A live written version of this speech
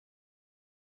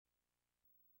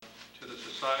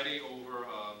society over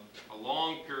a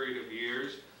long period of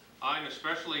years. I'm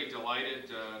especially delighted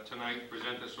tonight to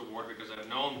present this award because I've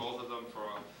known both of them for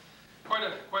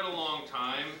quite a long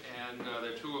time, and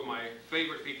they're two of my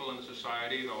favorite people in the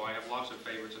society, though I have lots of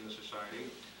favorites in the society.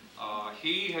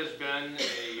 He has been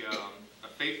a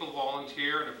faithful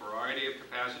volunteer in a variety of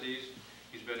capacities.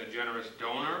 He's been a generous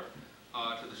donor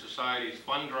to the Society's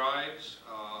fund drives,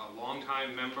 a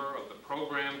longtime member of the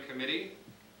program committee.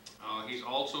 He's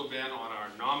also been on our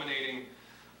nominating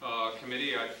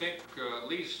committee, I think at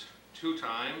least 2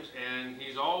 times, and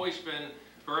he's always been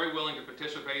very willing to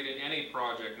participate in any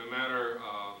project, no matter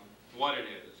what it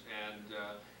is. And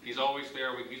he's always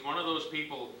there. He's one of those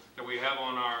people that we have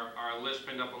on our list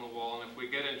pinned up on the wall, and if we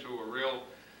get into a real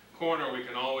corner, we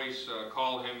can always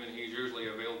call him, and he's usually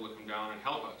available to come down and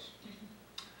help us.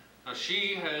 Now,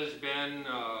 she has been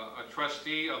a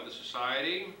trustee of the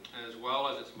Society, as well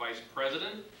as its vice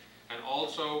president, and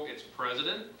also its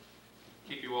president.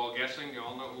 Keep you all guessing, you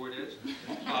all know who it is.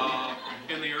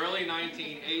 In the early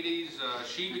 1980s,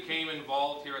 she became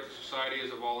involved here at the Society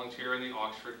as a volunteer in the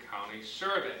Oxford County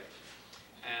Survey.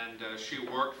 And she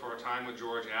worked for a time with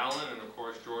George Allen, and of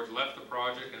course George left the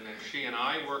project, and then she and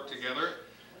I worked together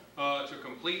to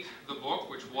complete the book,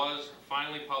 which was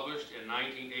finally published in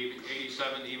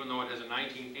 1987, even though it has a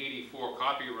 1984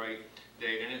 copyright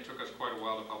date, and it took us quite a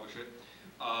while to publish it.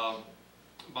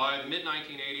 By the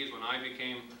mid-1980s, when I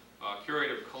became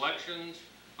curator of collections,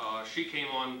 she came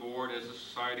on board as the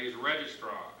Society's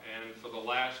registrar, and for the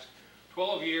last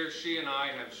 12 years she and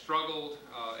I have struggled,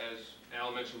 as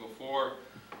Al mentioned before,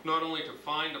 not only to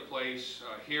find a place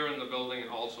here in the building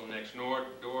and also next door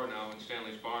now in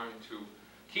Stanley's Barn to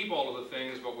keep all of the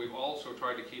things, but we've also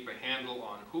tried to keep a handle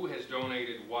on who has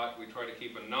donated what. We try to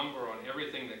keep a number on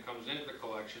everything that comes into the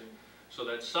collection so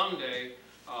that someday,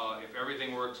 if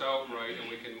everything works out right and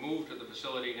we can move to the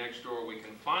facility next door, we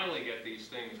can finally get these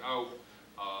things out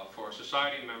for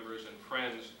Society members and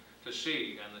friends to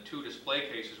see. And the 2 display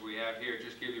cases we have here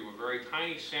just give you a very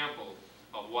tiny sample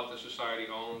of what the Society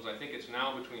owns. I think it's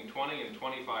now between 20 and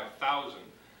 25,000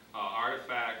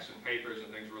 artifacts and papers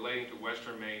and things relating to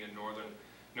Western Maine and Northern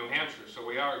New Hampshire. So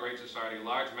we are a great society,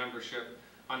 large membership.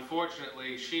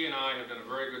 Unfortunately, she and I have done a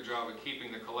very good job of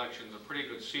keeping the collections a pretty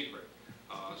good secret.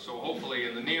 So hopefully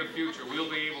in the near future we'll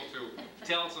be able to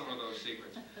tell some of those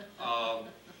secrets.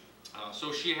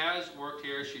 So she has worked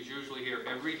here. She's usually here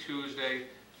every Tuesday,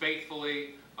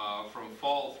 faithfully, from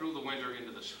fall through the winter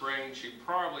into the spring. She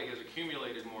probably has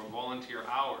accumulated more volunteer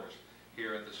hours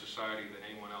here at the Society than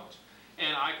anyone else.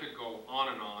 And I could go on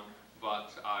and on,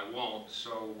 but I won't.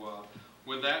 So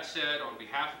with that said, on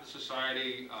behalf of the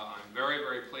Society, I'm very,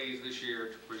 very pleased this year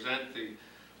to present the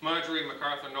Marjorie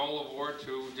MacArthur Knoll Award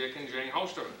to Dick and Jane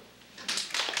Hosterman.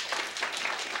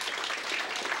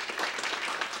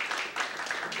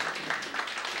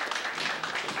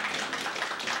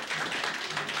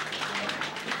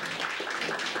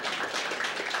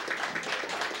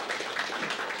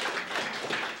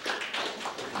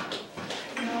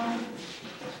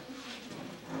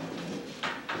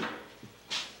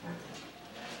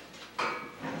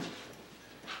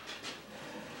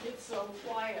 It's so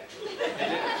quiet.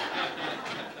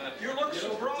 You look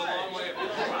surprised. I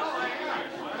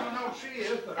don't know if she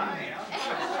is, but I am.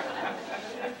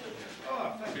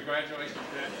 Oh, thank you. Congratulations,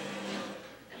 Dick.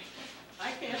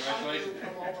 I can't help you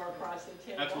from over across the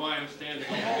table. That's why I'm standing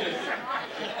here.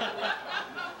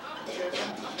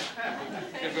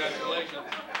 Congratulations.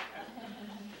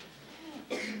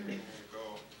 There you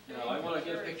go. Now, I want to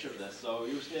get a picture of this, so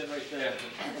you stand right there.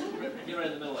 You're right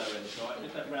in the middle of it, so I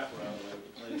get that wrap around the way.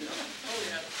 Oh,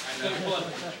 yeah.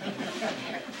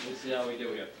 Let's see how we do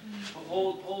here.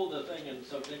 Hold the thing, and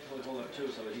so Dick will hold it too,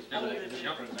 so that he's presenting.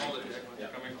 Yep, hold it, Dick. Yeah.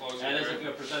 Coming closer. And as if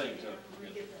you're presenting too.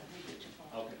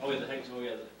 Okay. Oh, yeah, the heck, so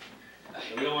yeah.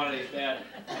 So we don't want any bad.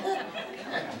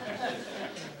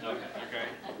 Okay. Okay.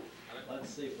 Let's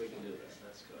see if we can do this.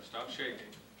 That's good. Stop shaking.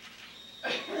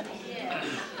 Yeah.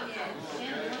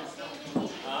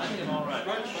 I think I'm all right.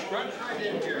 Run right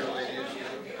in here, ladies.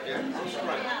 Yeah, that's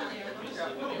right.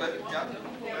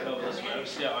 Go this way.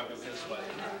 Let's see how I go this way.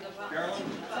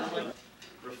 Carolyn?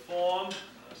 Reform.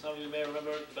 Some of you may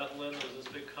remember Bethel was this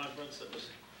big conference that was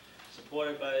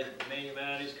supported by the Maine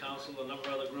Humanities Council, a number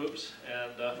of other groups,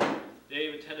 and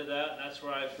Dave attended that, and that's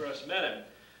where I first met him.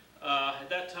 At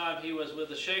that time, he was with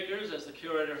the Shakers as the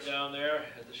curator down there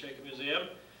at the Shaker Museum,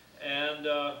 and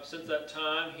since that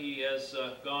time, he has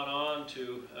gone on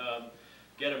to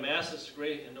get a master's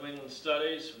degree in New England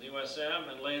Studies from the USM,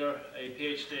 and later a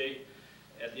PhD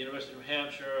at the University of New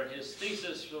Hampshire. His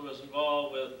thesis was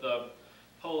involved with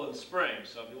Poland Spring.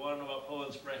 So if you want to know about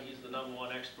Poland Spring, he's the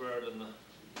 #1 expert in the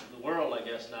the world, I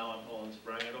guess, now in Poland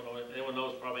Spring. I don't know if anyone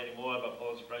knows probably any more about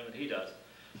Poland Spring than he does.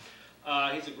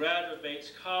 He's a graduate of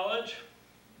Bates College,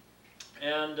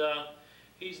 and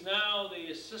he's now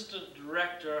the assistant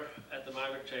director at the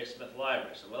Margaret Chase Smith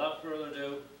Library. So without further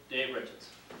ado, Dave Richards.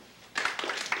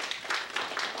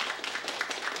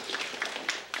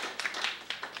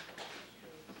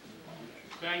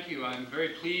 Thank you. I'm very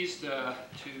pleased to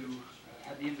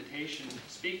have the invitation to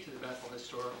speak to the Bethel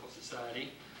Historical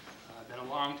Society. I've been a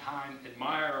long time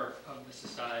admirer of the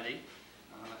Society.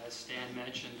 As Stan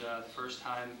mentioned, the first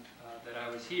time that I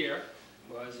was here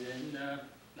was in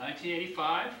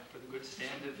 1985 for the Good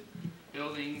Stand of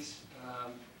Buildings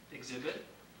exhibit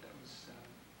that was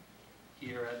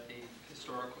here at the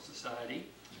Historical Society.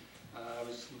 I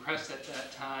was impressed at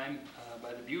that time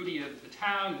by the beauty of the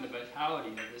town and the vitality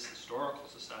of this historical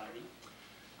society.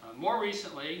 More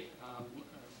recently,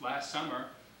 last summer,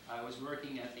 I was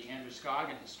working at the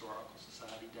Skowhegen Historical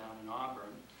Society down in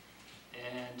Auburn.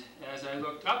 And as I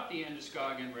looked up the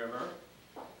Skowhegen River,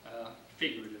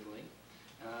 figuratively,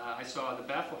 I saw the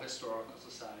Bethel Historical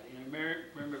Society. And I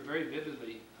remember very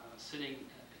vividly sitting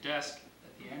at a desk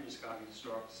at the Skowhegen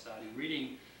Historical Society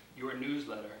reading your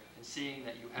newsletter and seeing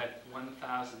that you had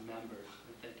 1,000 members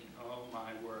and thinking, oh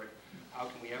my word, how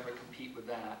can we ever compete with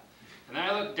that? And then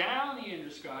I looked down the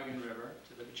Skowhegen River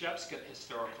to the BHS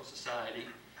Historical Society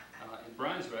in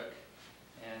Brunswick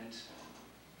and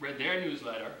read their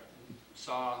newsletter and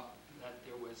saw that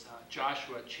there was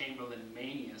Joshua Chamberlain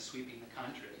mania sweeping the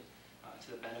country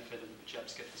to the benefit of the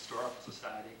BHS Historical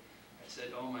Society. I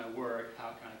said, oh my word, how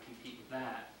can I compete with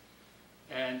that?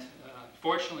 And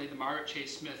fortunately, the Margaret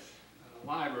Chase Smith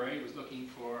Library was looking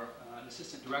for an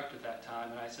assistant director at that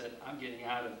time, and I said, I'm getting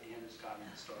out of the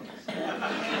Skowhegen Historical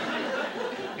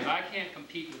Society. If I can't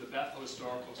compete with the Bethel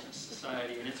Historical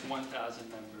Society and its 1,000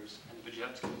 members, and the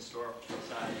BHS Historical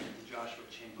Society and the Joshua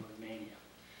Chamberlain mania.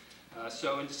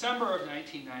 So in December of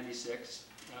 1996,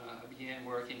 I began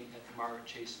working at the Margaret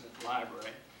Chase Smith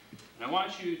Library. And I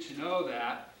want you to know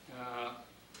that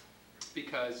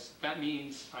because that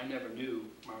means I never knew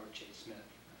Margaret Chase Smith.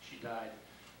 She died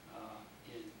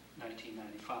in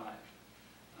 1995.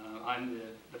 I'm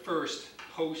the first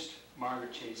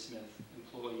post-Margaret Chase Smith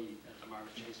employee at the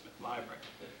Margaret Chase Smith Library.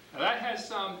 Now that has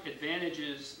some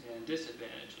advantages and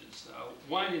disadvantages.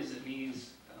 One is it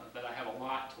means that I have a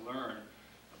lot to learn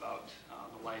about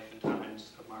the life and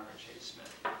times of Margaret Chase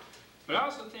Smith. But I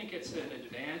also think it's an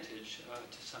advantage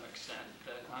to some extent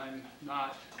that I'm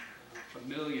not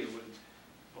familiar with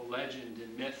the legend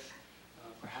and myth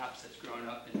perhaps that's grown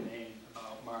up in Maine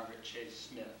about Margaret Chase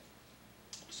Smith.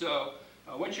 So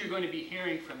what you're going to be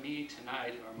hearing from me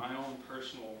tonight are my own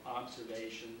personal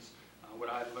observations, what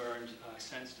I've learned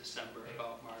since December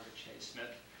about Margaret Chase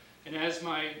Smith. And as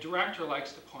my director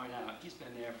likes to point out, he's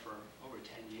been there for over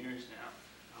 10 years now,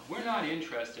 we're not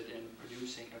interested in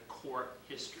producing a court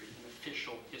history, an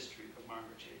official history of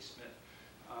Margaret Chase Smith.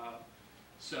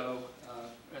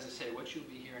 As I say, what you'll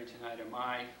be hearing tonight are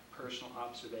my personal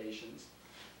observations.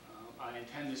 I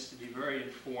intend this to be very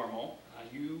informal.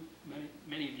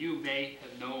 Many of you may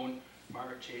have known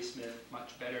Margaret Chase Smith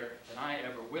much better than I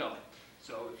ever will.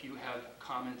 So if you have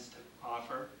comments to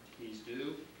offer, please do.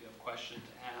 If you have questions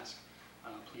to ask,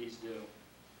 please do.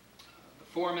 The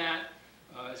format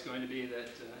is going to be that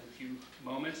in a few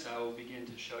moments I will begin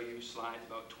to show you slides,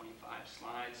 about 25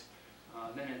 slides.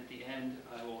 Then at the end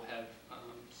I will have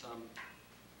some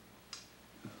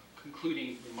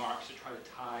concluding remarks to try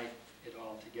to tie it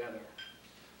all together.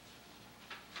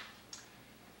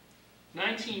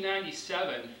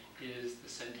 1997 is the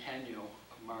centennial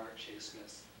of Margaret Chase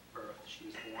Smith's birth. She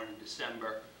was born in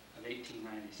December of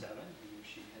 1897, and if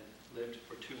she had lived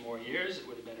for 2 more years, it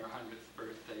would have been her 100th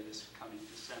birthday this coming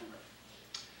December.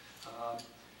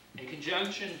 In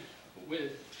conjunction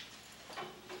with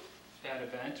that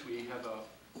event, we have a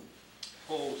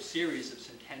whole series of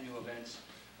centennial events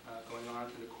going on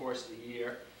through the course of the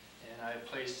year. And I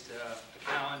placed a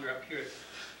calendar up here at the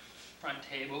front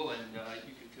table, and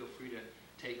you can feel free to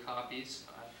take copies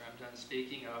after I'm done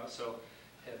speaking. I also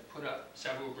have put up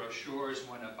several brochures,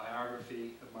 one a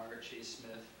biography of Margaret Chase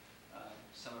Smith,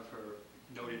 some of her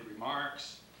noted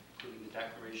remarks, including the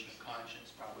Declaration of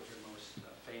Conscience, probably her most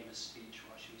famous speech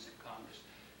while she was in Congress,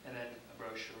 and then a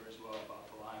brochure as well about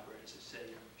the library. As I say,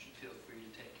 you should feel free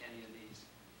to take any of these.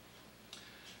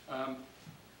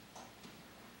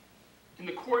 In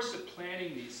the course of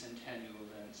planning these centennial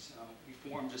events, we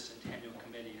formed a centennial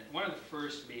committee. At one of the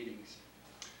first meetings,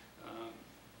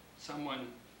 someone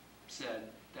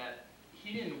said that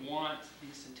he didn't want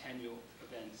these centennial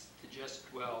events to just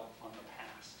dwell on the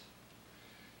past.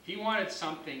 He wanted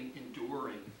something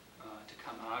enduring to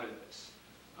come out of this.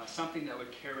 something that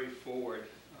would carry forward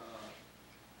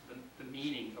the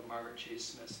meaning of Margaret Chase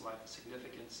Smith's life, the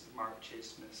significance of Margaret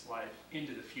Chase Smith's life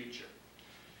into the future.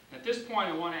 And at this point,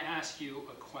 I want to ask you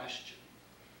a question.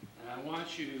 And I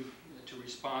want you to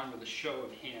respond with a show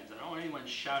of hands. I don't want anyone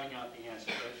shouting out the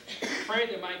answer, but I'm afraid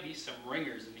there might be some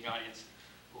ringers in the audience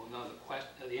who will know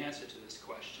the answer to this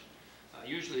question.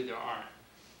 Usually there aren't.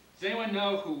 Does anyone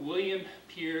know who William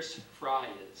Pierce Fry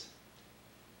is?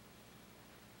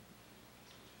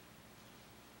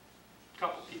 A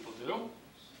couple people do.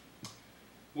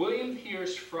 William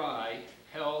Pierce Fry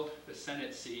held the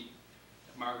Senate seat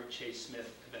that Margaret Chase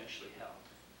Smith eventually held.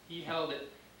 He held it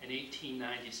in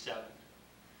 1897.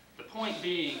 The point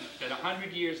being that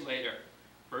 100 years later,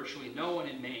 virtually no one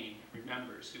in Maine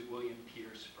remembers who William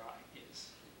Pierce Fry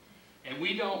is. And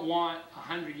we don't want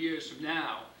 100 years from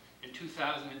now, in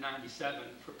 2097,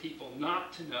 for people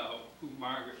not to know who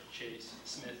Margaret Chase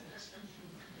Smith is.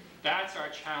 That's our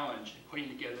challenge in putting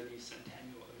together these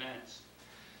centennial events.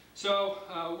 So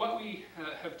what we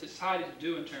have decided to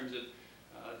do in terms of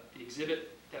the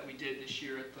exhibit that we did this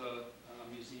year at the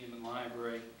museum and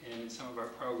library and in some of our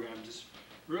programs is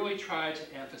really try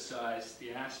to emphasize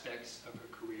the aspects of her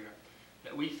career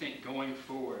that we think going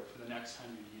forward for the next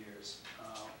 100 years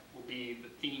will be the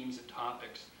themes and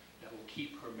topics that will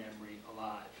keep her memory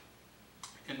alive.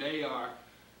 And they are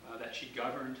that she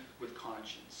governed with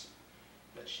conscience,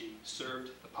 that she served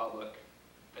the public,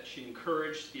 that she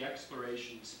encouraged the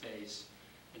exploration of space,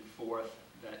 and fourth,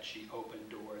 that she opened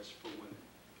doors for women.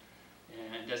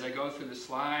 And as I go through the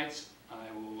slides,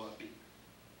 I will be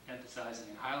emphasizing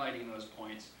and highlighting those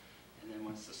points, and then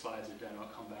once the slides are done, I'll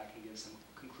come back and give some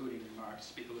concluding remarks,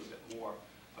 speak a little bit more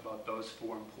about those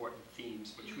four important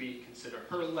themes, which we consider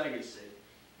her legacy,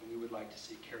 and we would like to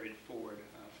see carried forward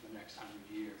for the next 100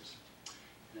 years.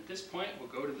 And at this point, we'll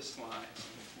go to the slides.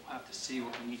 We'll have to see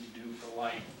what we need to do for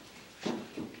light.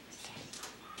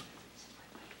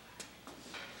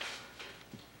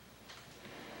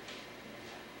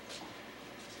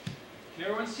 Can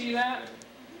everyone see that?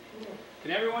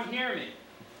 Can everyone hear me?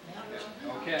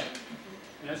 Okay.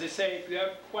 And as I say, if you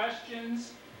have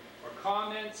questions or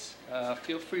comments,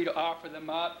 feel free to offer them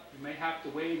up. You may have to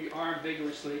wave your arm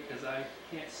vigorously because I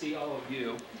can't see all of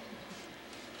you.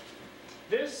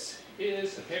 This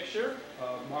is a picture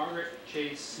of Margaret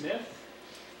Chase Smith,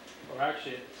 or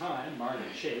actually at the time,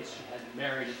 Margaret Chase. She hadn't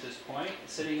married at this point,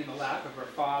 sitting in the lap of her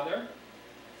father,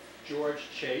 George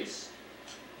Chase,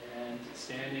 and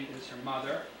standing is her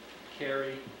mother,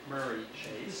 Carrie Murray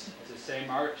Chase. As I say,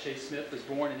 Margaret Chase Smith was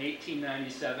born in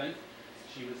 1897.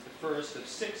 She was the first of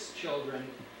 6 children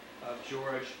of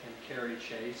George and Carrie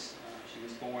Chase. She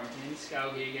was born in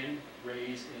Skowhegen,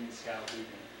 raised in Skowhegen.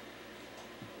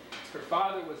 Her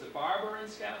father was a barber in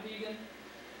Skowhegen,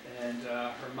 and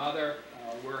her mother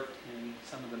worked in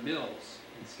some of the mills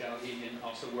in Skowhegen,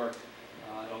 also worked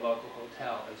at a local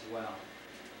hotel as well.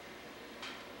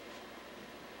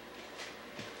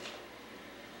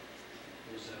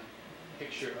 There's a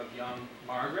picture of young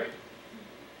Margaret.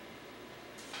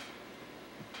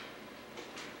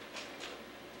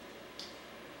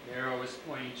 The arrow is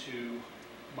pointing to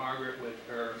Margaret with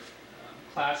her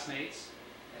classmates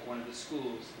at one of the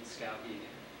schools in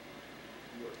Skowhegen.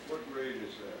 What grade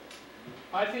is that?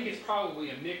 I think it's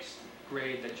probably a mixed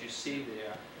grade that you see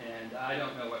there, and I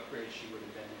don't know what grade she would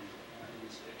have been in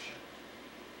this picture.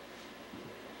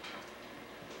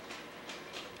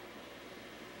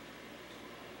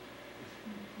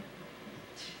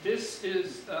 This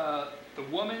is the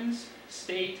women's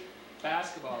state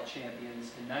basketball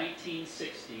champions in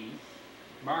 1916.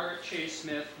 Margaret Chase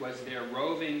Smith was their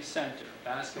roving center.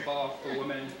 Basketball for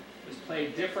women was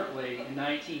played differently in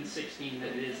 1916 than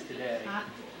it is today.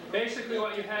 Basically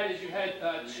what you had is you had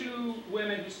 2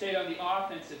 women who stayed on the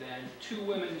offensive end, 2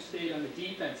 women who stayed on the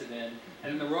defensive end,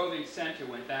 and the roving center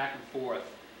went back and forth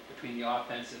between the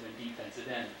offensive and defensive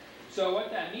end. So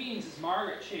what that means is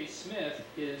Margaret Chase Smith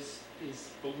is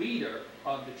the leader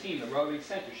of the team, the roving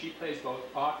center. She plays both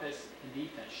offense and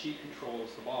defense. She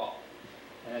controls the ball.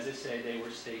 And as I say, they were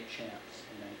state champs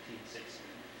in 1960.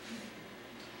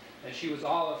 And she was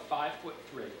all of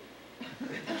 5'3".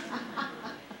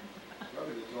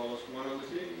 Probably the tallest one on the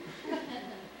team.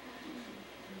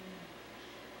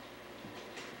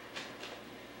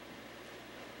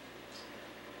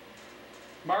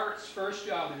 Margaret's first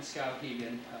job in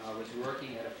Skowhegen was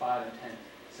working at a 5 and 10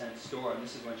 cent store, and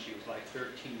this is when she was like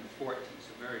 13 or 14,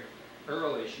 so very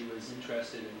early she was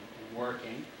interested in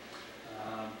working.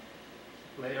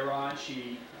 Later on,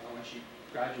 when she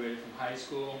graduated from high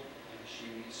school, she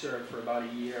served for about a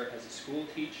year as a school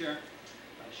teacher.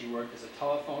 She worked as a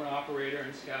telephone operator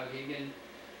in Skowhegen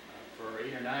For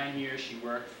 8 or 9 years, she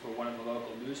worked for one of the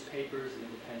local newspapers, an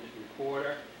independent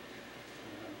reporter.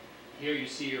 Here you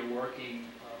see her working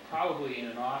probably in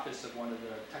an office of one of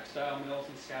the textile mills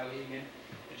in Skowhegen,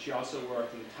 and she also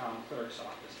worked in the town clerk's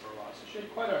office for a while. So she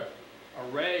had quite an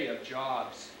array of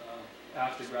jobs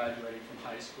after graduating from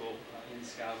high school in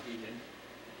Skowhegen,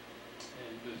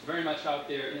 and was very much out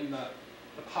there in the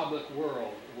public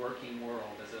world, the working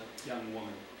world, as a young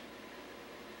woman.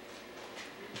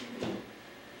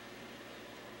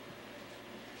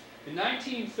 In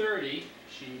 1930,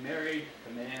 she married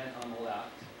the man on the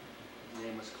left. His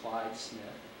name was Clyde Smith.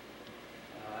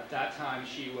 At that time,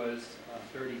 she was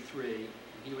 33, and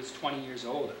he was 20 years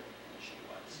older than she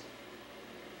was.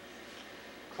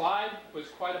 Clyde was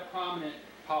quite a prominent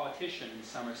politician in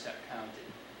Somerset County.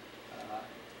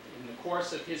 In the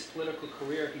course of his political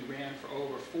career, he ran for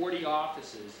over 40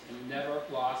 offices and never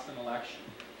lost an election.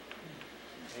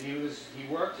 And he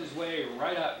worked his way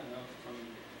right up, from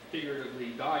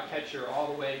figuratively dog catcher all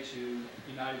the way to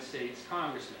United States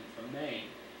congressman from Maine.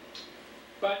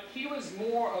 But he was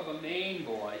more of a Maine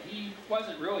boy. He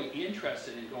wasn't really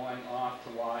interested in going off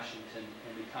to Washington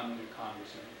and becoming a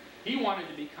congressman. He wanted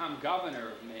to become governor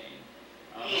of Maine.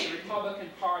 The Republican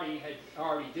Party had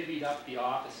already divvied up the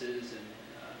offices and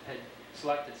had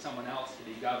selected someone else to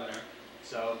be governor.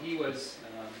 So he was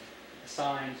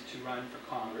assigned to run for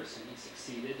Congress, and he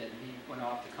succeeded, and he went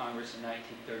off to Congress in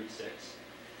 1936.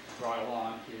 Brought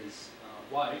along his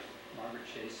wife, Margaret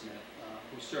Smith,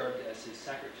 who served as his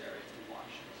secretary in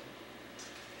Washington.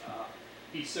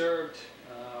 He served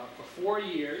for 4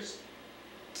 years,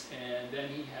 and then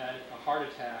he had a heart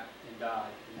attack and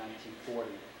died in 1940.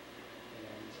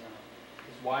 And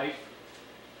his wife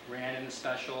ran in the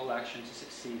special election to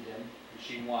succeed him, and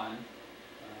she won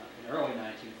in early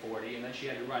 1940, and then she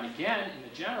had to run again in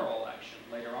the general election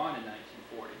later on in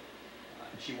 1940.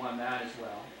 She won that as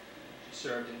well. She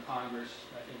served in Congress,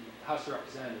 in the House of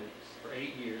Representatives, for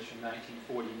 8 years, from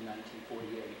 1940 to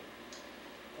 1948.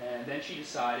 And then she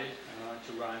decided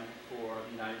to run for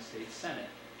the United States Senate,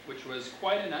 which was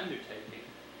quite an undertaking,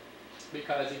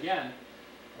 because again,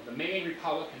 the Maine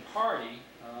Republican Party,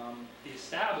 the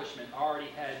establishment already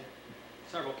had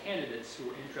several candidates who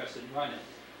were interested in running.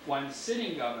 One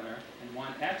sitting governor and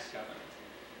one ex-governor.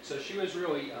 So she was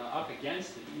really up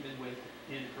against it, even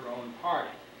within her own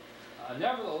party.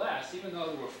 Nevertheless, even though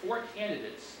there were 4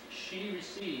 candidates, she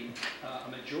received a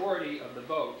majority of the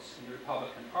votes in the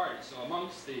Republican Party. So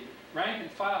amongst the rank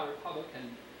and file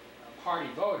Republican Party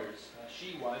voters,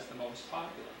 she was the most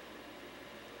popular.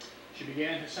 She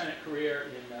began her Senate career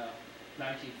in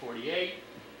 1948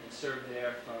 and served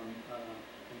there from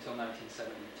until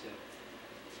 1972.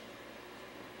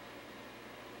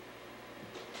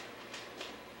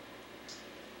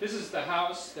 This is the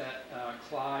house that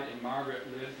Clyde and Margaret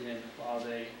lived in while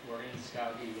they were in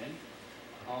Skowhegen,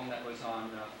 a home that was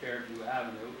on Fairview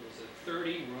Avenue. It was a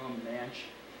 30-room mansion,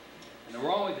 and there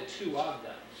were only the 2 of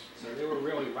them, so they were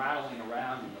really rattling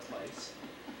around in the place.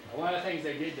 One of the things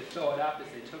they did to fill it up is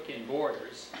they took in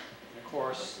boarders. And of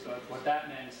course, what that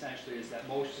meant essentially is that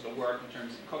most of the work in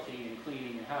terms of cooking and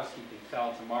cleaning and housekeeping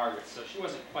fell to Margaret, so she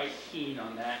wasn't quite keen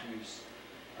on that use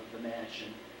of the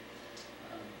mansion.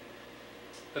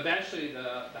 Eventually,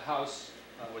 the house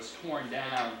was torn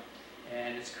down,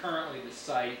 and it's currently the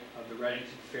site of the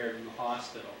Reddington Fairview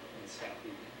Hospital in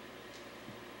Skowhegen.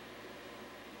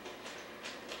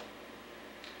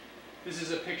 This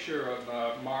is a picture of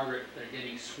Margaret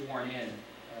getting sworn in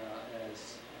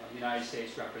as United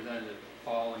States representative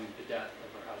following the death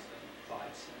of her husband,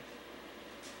 Clyde Smith.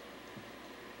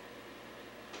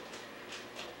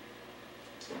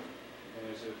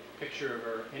 There's a picture of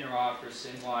her inner office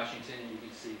in Washington, and you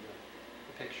can see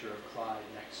the picture of Clyde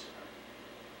next to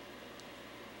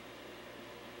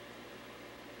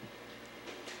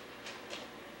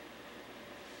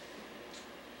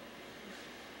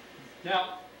her.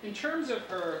 Now, in terms of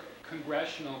her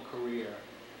congressional career,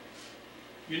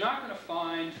 you're not going to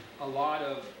find a lot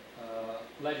of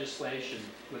legislation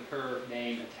with her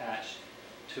name attached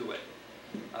to it.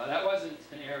 That wasn't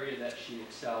an area that she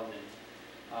excelled in.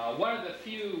 One of the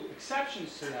few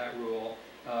exceptions to that rule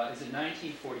is in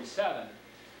 1947.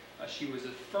 She was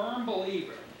a firm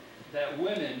believer that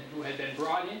women who had been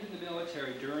brought into the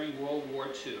military during World War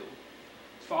II,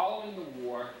 following the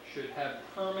war, should have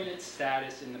permanent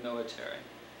status in the military.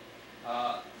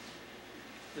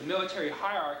 The military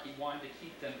hierarchy wanted to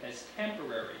keep them as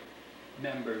temporary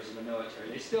members of the military.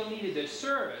 They still needed their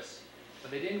service,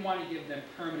 but they didn't want to give them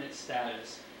permanent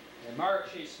status. And Margaret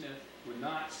Smith would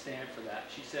not stand for that.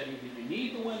 She said, either you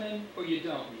need the women or you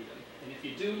don't need them. And if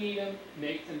you do need them,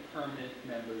 make them permanent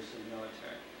members of the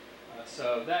military.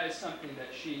 So that is something that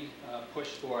she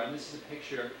pushed for, and this is a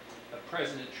picture of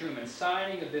President Truman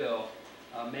signing a bill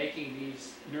making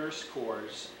these nurse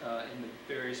corps in the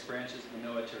various branches of the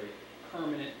military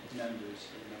permanent members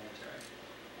of the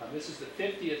military. This is the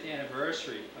 50th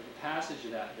anniversary of the passage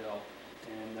of that bill,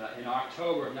 and in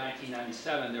October of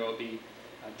 1997 there will be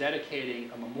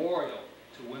dedicating a memorial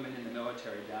to women in the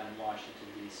military down in Washington,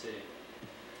 D.C.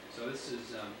 So this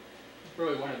is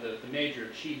really one of the major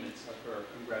achievements of her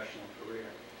congressional career.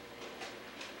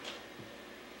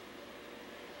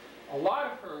 A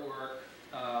lot of her work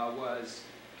was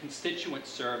constituent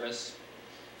service,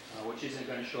 which isn't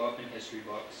going to show up in history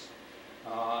books,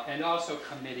 and also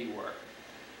committee work.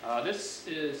 This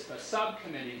is a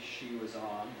subcommittee she was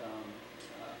on,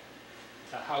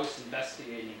 the House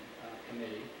Investigating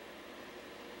Committee.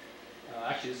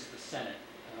 Actually, this is the Senate.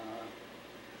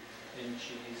 And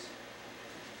she's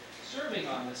serving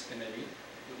on this committee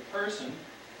with a person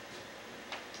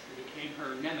who became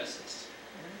her nemesis,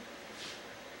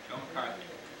 Joe McCarthy.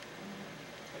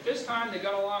 At this time, they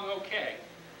got along okay.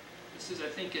 This is, I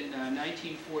think, in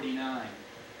 1949.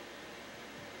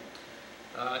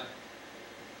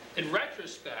 In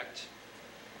retrospect,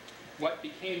 what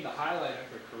became the highlight of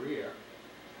her career,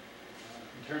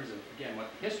 in terms of, again, what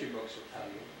the history books will tell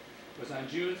you, was on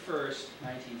June 1st,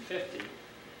 1950,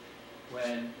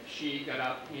 when she got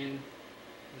up in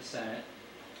the Senate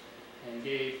and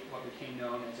gave what became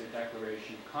known as her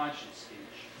Declaration of Conscience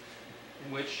speech,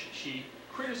 in which she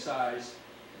criticized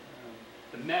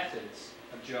the methods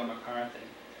of Joe McCarthy.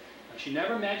 She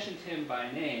never mentioned him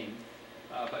by name,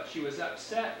 but she was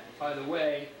upset by the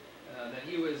way that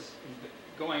he was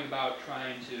going about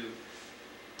trying to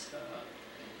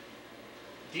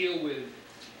deal with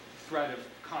the threat of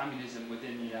communism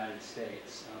within the United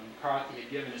States. McCarthy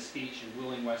had given a speech in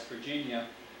Wheeling, West Virginia,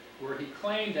 where he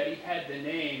claimed that he had the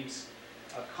names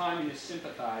of communist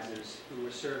sympathizers who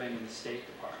were serving in the State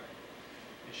Department.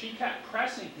 And she kept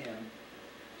pressing him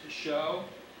to show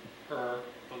her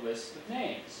the list of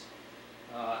names.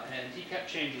 And he kept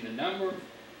changing the number of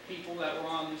people that were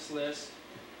on this list,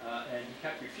 and he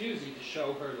kept refusing to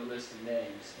show her the list of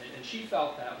names. And she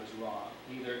felt that was wrong.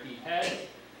 Either he had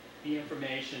the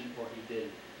information or he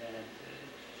didn't. And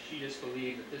she just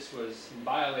believed that this was in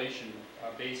violation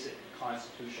of our basic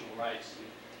constitutional rights,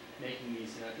 making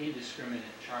these indiscriminate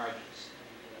charges.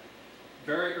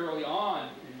 Very early on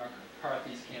in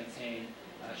McCarthy's campaign,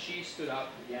 she stood up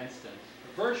against him,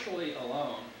 virtually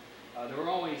alone. There were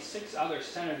only 6 other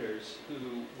senators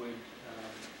who would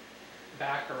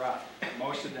back her up,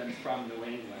 most of them from New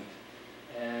England.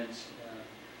 And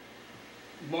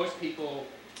most people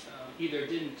either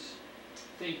didn't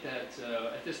think that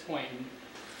at this point in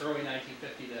early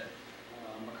 1950 that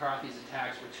McCarthy's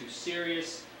attacks were too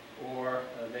serious, or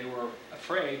they were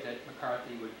afraid that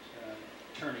McCarthy would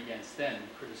turn against them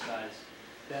and criticize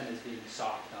them as being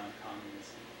soft on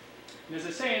communism. And as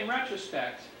I say, in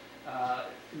retrospect,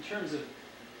 in terms of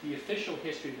the official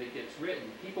history that gets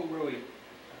written, people really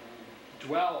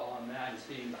dwell on that as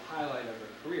being the highlight of her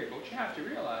career. But what you have to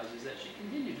realize is that she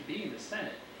continued to be in the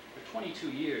Senate for 22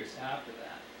 years after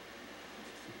that.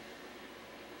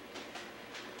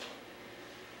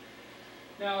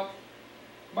 Now,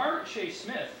 Margaret Shea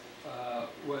Smith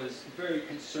was very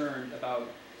concerned about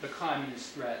the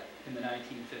communist threat in the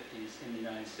 1950s in the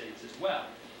United States as well.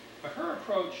 But her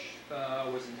approach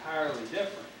was entirely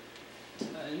different.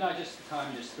 Not just the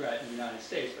communist threat in the United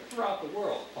States, but throughout the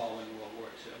world following World War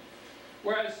II.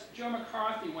 Whereas Joe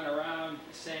McCarthy went around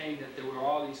saying that there were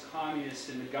all these communists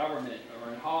in the government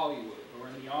or in Hollywood or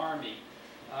in the army,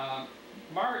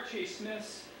 Margaret Shea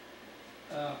Smith's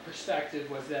perspective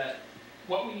was that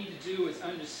what we need to do is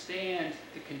understand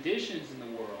the conditions in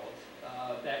the world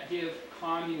that give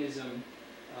communism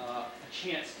a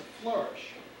chance to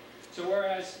flourish. So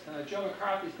whereas Joe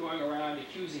McCarthy's going around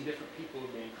accusing different people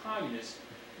of being communists,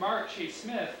 Margaret Shea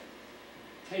Smith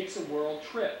takes a world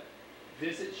trip,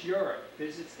 visits Europe,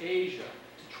 visits Asia,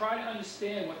 to try to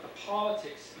understand what the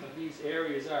politics of these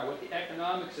areas are, what the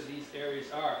economics of these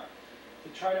areas are,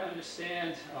 to try to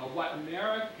understand what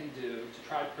America can do to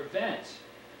try to prevent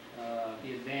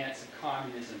the advance of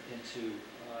communism into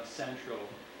Central,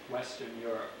 Western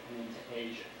Europe, and into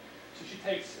Asia. So she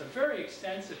takes a very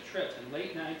extensive trip in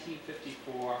late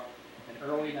 1954 and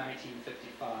early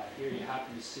 1955. Here you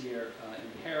happen to see her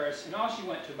in Paris. And all she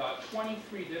went to about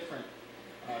 23 different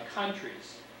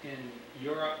countries in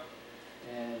Europe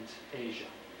and Asia.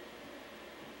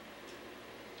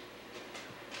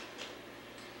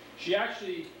 She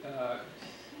actually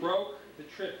broke the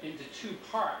trip into 2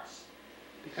 parts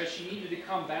because she needed to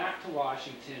come back to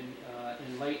Washington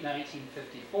in late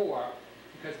 1954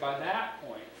 because by that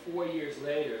point, 4 years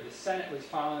later, the Senate was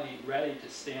finally ready to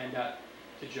stand up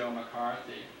to Joe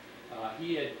McCarthy.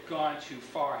 He had gone too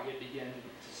far. He had begun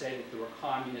to say that there were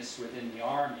communists within the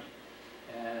Army.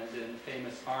 And in the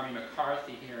famous Army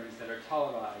McCarthy hearings that are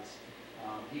televised,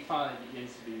 he finally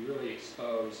begins to be really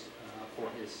exposed for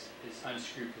his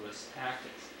unscrupulous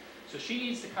tactics. So she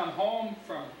needs to come home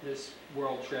from this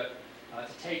world trip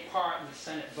to take part in the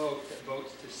Senate vote that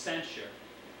votes to censure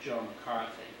Joe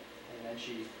McCarthy. And then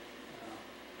she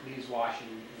leaves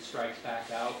Washington and strikes back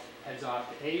out, heads off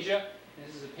to Asia. And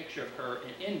this is a picture of her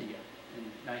in India in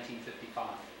 1955.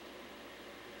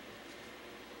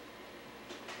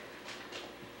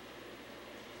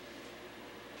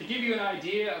 To give you an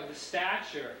idea of the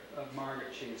stature of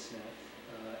Margaret Chase Smith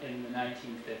in the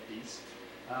 1950s,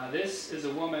 this is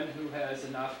a woman who has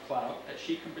enough clout that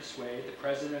she can persuade the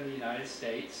President of the United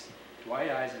States,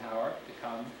 Dwight Eisenhower, to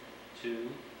come to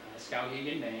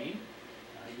Skowhegen, Maine.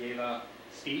 He gave a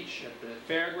speech at the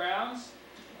fairgrounds,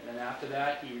 and then after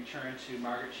that he returned to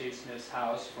Margaret Chase Smith's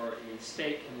house for a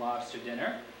steak and lobster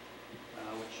dinner,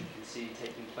 which you can see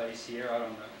taking place here out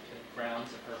on the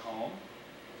grounds of her home.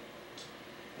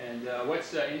 And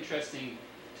what's interesting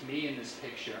to me in this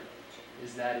picture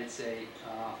is that it's a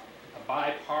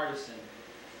bipartisan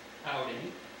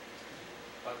outing,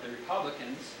 but the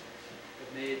Republicans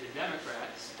have made the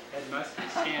Democrats, Ed Muskie,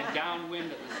 stand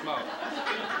downwind of the smoke.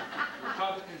 The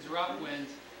Republicans are upwind,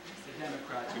 the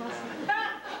Democrats are downwind.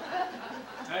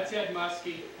 That's Ed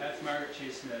Muskie, that's Margaret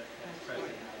Chase Smith, that's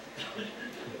President Eisenhower.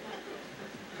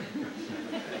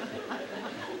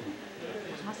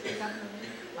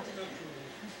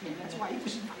 That's why he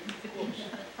was invited.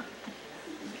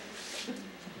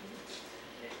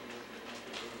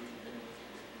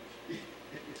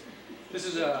 This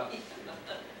is a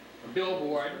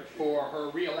billboard for her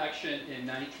re-election in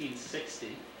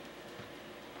 1960.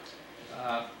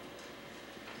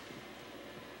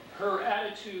 Her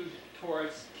attitude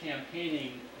towards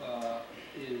campaigning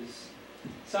is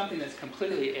something that's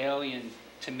completely alien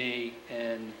to me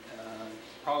and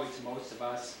probably to most of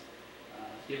us,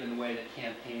 given the way that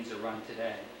campaigns are run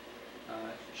today.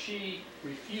 She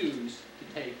refused to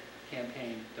take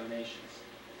campaign donations.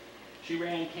 She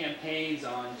ran campaigns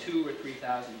on $2,000 or $3,000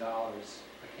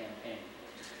 a campaign.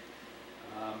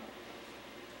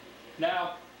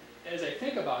 Now, as I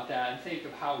think about that and think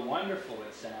of how wonderful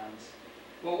it sounds,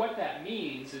 well, what that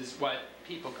means is what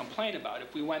people complain about.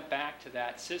 If we went back to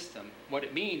that system, what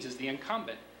it means is the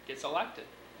incumbent gets elected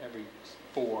every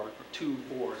 4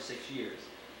 or 6 years.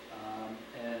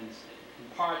 And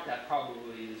in part, that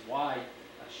probably is why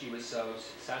she was so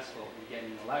successful in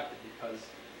getting elected, because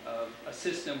of a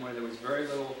system where there was very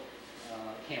little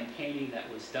campaigning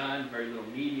that was done, very little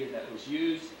media that was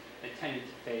used, that tended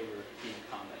to favor the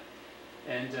incumbent.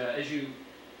 And as you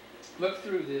look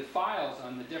through the files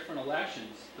on the different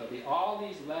elections, there'll be all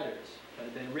these letters that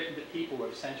have been written to people who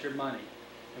have sent her money,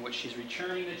 in which she's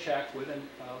returning the check with a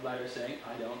letter saying,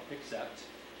 I don't accept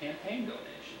campaign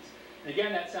donations. And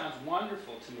again, that sounds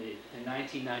wonderful to me in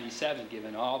 1997,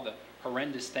 given all the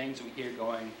horrendous things we hear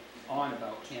going on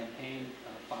about campaign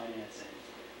financing.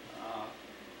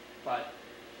 But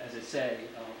as I say,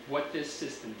 what this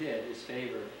system did is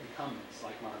favor incumbents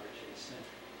like Margaret Chase Smith.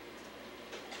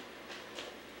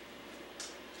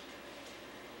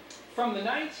 From the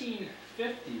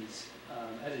 1950s,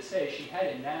 as I say, she had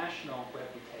a national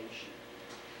reputation.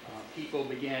 People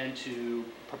began to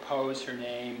propose her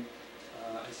name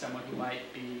as someone who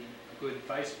might be a good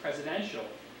vice presidential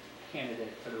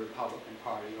candidate for the Republican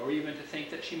Party, or even to think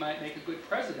that she might make a good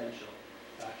presidential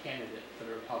candidate for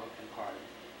the Republican Party.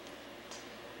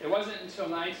 It wasn't until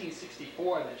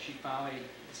 1964 that she finally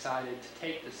decided to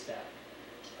take the step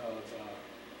of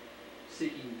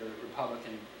seeking the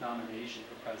Republican nomination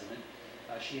for president.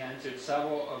 She entered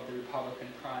several of the Republican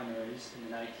primaries in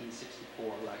the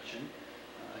 1964 election.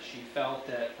 She felt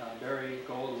that Barry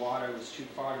Goldwater was too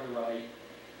far to the right,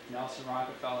 Nelson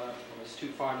Rockefeller was too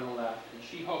far to the left, and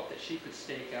she hoped that she could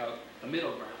stake out a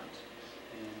middle ground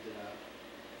and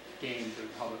gain the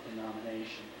Republican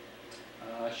nomination.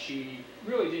 She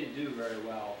really didn't do very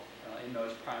well in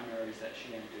those primaries that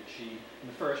she entered. In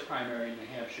the first primary in New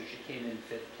Hampshire, she came in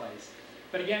 5th place.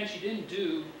 But again, she didn't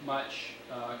do much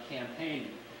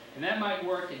campaigning. And that might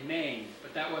work in Maine,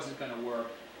 but that wasn't going to work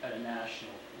at a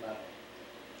national level.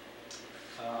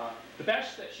 The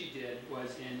best that she did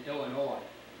was in Illinois,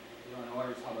 the Illinois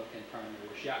Republican primary,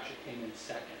 where she actually came in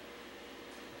 2nd.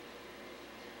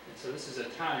 And so this is a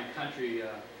Town and Country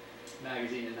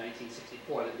magazine in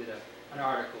 1964 that did an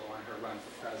article on her run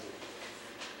for president.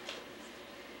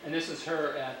 And this is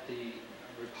her at the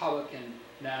Republican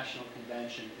National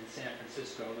Convention in San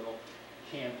Francisco, a little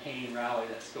campaign rally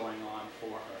that's going on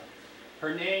for her.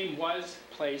 Her name was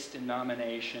placed in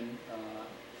nomination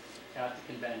at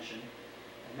the convention,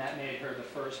 and that made her the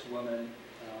first woman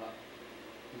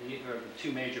in either of the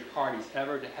two major parties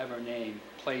ever to have her name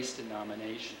placed in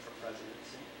nomination for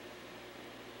presidency.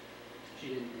 She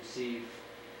didn't receive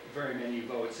very many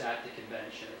votes at the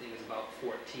convention. I think it was about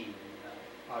 14. And,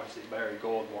 obviously, Barry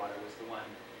Goldwater was the one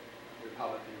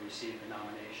Republican who received the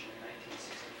nomination in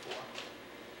 1964.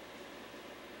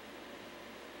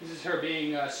 This is her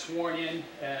being sworn in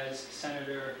as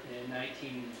senator in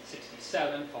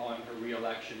 1967, following her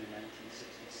re-election in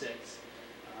 1966.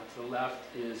 To the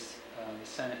left is the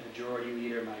Senate Majority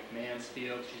Leader, Mike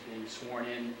Mansfield. She's being sworn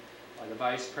in by the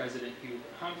Vice President, Hubert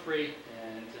Humphrey,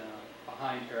 and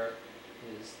behind her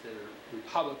is the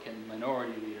Republican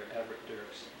Minority Leader, Everett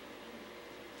Dirks.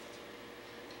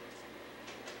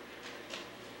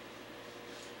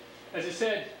 As I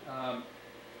said,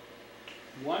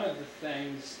 one of the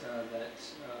things that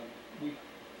we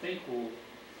think will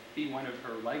be one of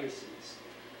her legacies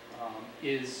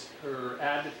is her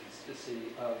advocacy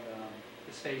of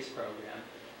the space program.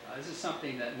 This is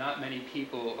something that not many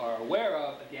people are aware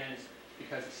of. Again, it's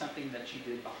because it's something that she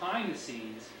did behind the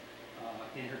scenes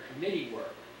in her committee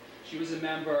work. She was a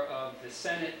member of the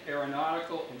Senate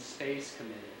Aeronautical and Space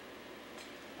Committee.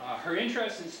 Her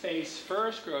interest in space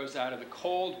first grows out of the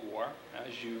Cold War.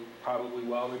 As you probably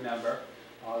well remember,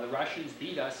 the Russians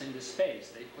beat us into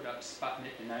space. They put up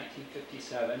Sputnik in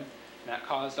 1957, and that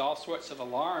caused all sorts of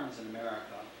alarms in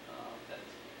America that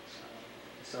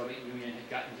the Soviet Union had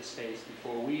gotten to space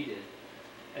before we did.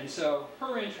 And so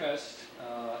her interest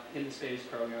in the space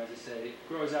program, as I say,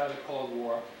 grows out of the Cold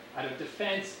War, out of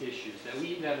defense issues, that we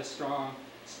even have a strong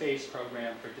space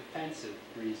program for defensive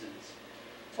reasons.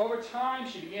 Over time,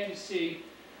 she began to see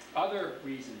other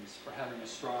reasons for having a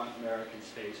strong American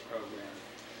space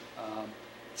program.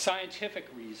 Scientific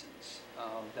reasons,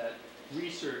 that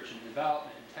research and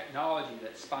development and technology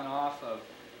that spun off of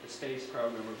the space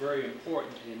program were very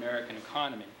important to the American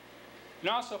economy. And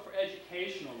also for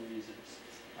educational reasons.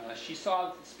 She saw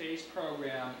that the space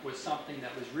program was something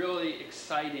that was really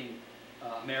exciting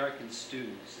American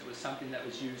students. It was something that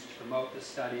was used to promote the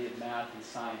study of math and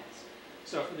science.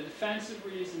 So for the defensive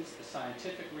reasons, the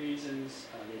scientific reasons,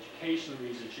 the educational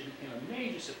reasons, she became a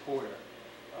major supporter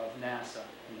of NASA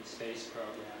and the space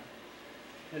program.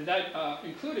 And that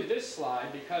included this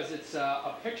slide because it's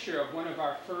a picture of one of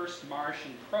our first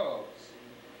Martian probes.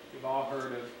 You've all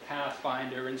heard of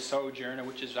Pathfinder and Sojourner,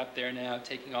 which is up there now,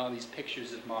 taking all these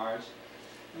pictures of Mars.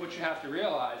 And what you have to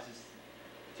realize is,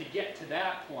 to get to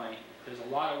that point, there's a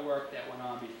lot of work that went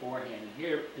on beforehand. And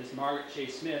here is Margaret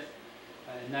Chase Smith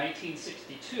in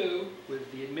 1962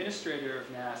 with the administrator of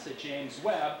NASA, James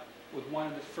Webb, with one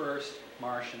of the first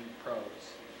Martian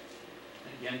probes.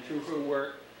 And again, through her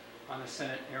work on the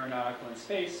Senate Aeronautical and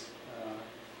Space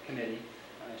Committee,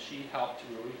 she helped to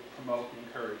really promote and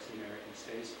encourage the American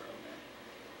space program.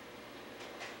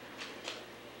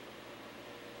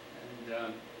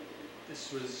 And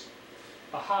this was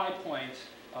a high point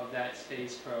of that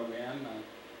space program.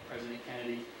 President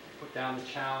Kennedy put down the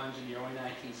challenge in the early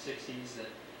 1960s that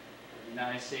the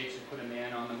United States would put a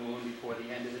man on the moon before the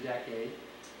end of the decade.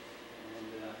 And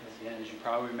again, as you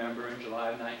probably remember, in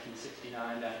July of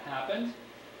 1969 that happened.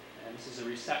 And this is a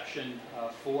reception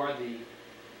for the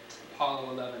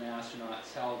Apollo 11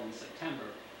 astronauts held in September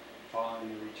following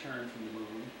the return from the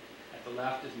moon. At the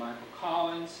left is Michael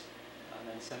Collins,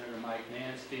 then Senator Mike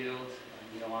Mansfield,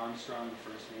 Neil Armstrong,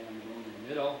 the first man on the moon in the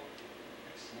middle.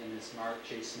 Next name is Margaret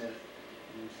Chase Smith,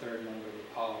 and the third member of the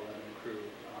Apollo 11 crew,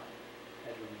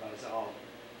 Edwin Buzz Aldrin.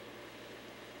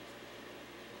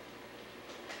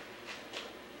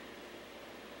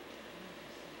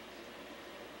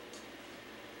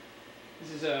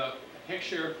 This is a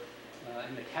picture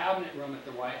in the cabinet room at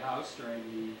the White House during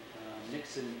the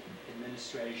Nixon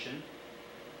administration.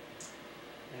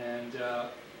 And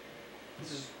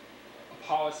this is a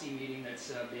policy meeting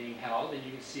that's being held, and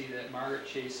you can see that Margaret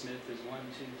Chase Smith is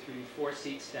 4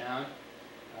 seats down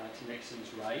to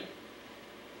Nixon's right.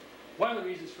 One of the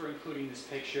reasons for including this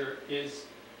picture is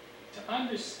to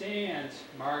understand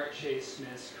Margaret Chase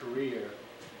Smith's career.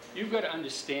 You've got to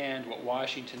understand what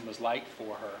Washington was like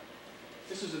for her.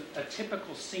 This is a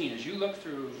typical scene. As you look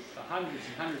through the hundreds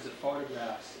and hundreds of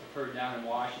photographs of her down in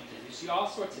Washington, you see all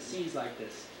sorts of scenes like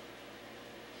this.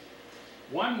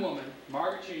 One woman,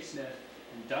 Margaret Chase Smith,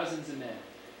 and dozens of men.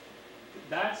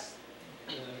 That's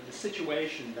the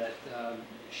situation that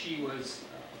she was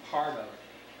a part of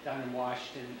down in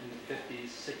Washington in the 50s,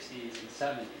 60s, and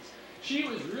 70s. She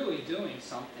was really doing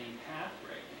something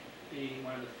path-breaking, being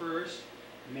one of the first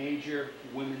major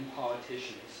women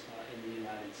politicians in the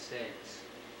United States.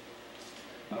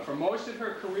 For most of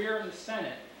her career in the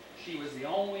Senate, she was the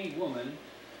only woman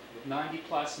with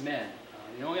 90-plus men.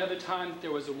 The only other time that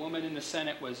there was a woman in the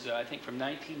Senate was, I think, from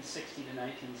 1960 to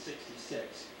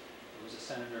 1966. There was a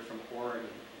senator from Oregon,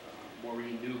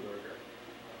 Maureen Neuberger,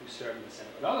 who served in the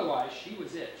Senate. But otherwise, she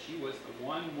was it. She was the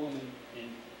one woman in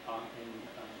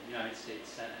the United States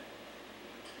Senate.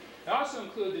 I also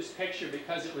include this picture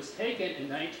because it was taken in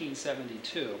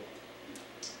 1972.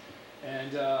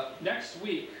 And next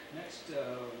week, next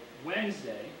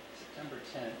Wednesday, September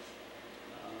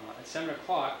 10th, at 7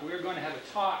 o'clock, we're going to have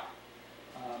a talk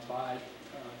by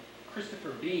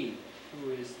Christopher Bean, who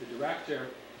is the director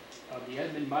of the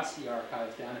Edmund Muskie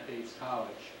Archives down at Bates College.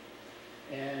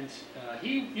 And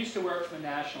he used to work for the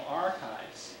National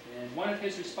Archives, and one of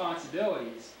his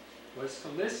responsibilities was to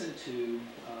listen to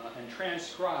and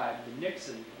transcribe the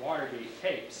Nixon Watergate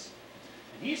tapes.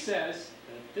 And he says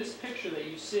that this picture that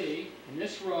you see in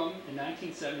this room in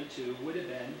 1972 would have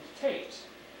been taped.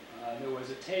 There was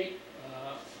a tape,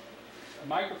 a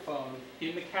microphone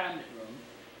in the cabinet room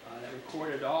that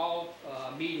recorded all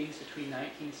meetings between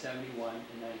 1971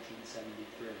 and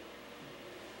 1973.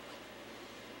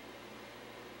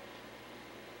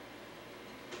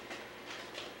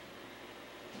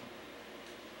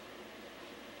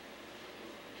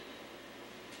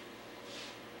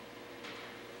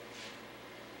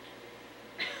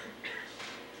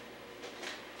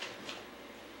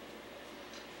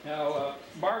 Now,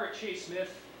 Margaret Chase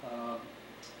Smith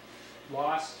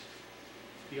lost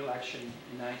the election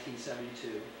in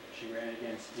 1972. She ran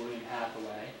against William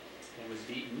Hathaway and was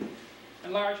beaten,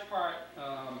 in large part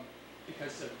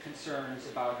because of concerns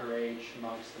about her age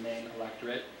amongst the Maine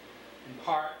electorate, in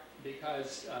part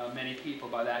because many people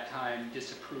by that time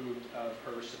disapproved of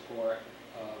her support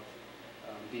of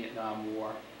the Vietnam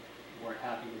War, weren't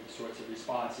happy with the sorts of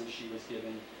responses she was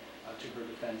giving to her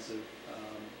defensive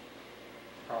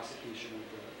prosecution of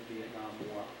the Vietnam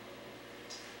War.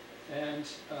 And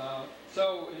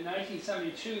so in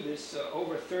 1972, this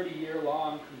over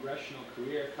 30-year-long congressional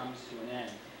career comes to an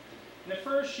end. And at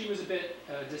first, she was a bit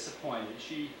disappointed.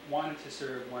 She wanted to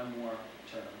serve one more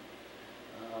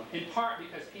term, in part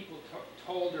because people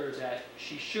told her that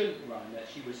she shouldn't run, that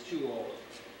she was too old.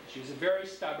 She was a very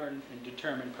stubborn and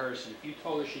determined person. If you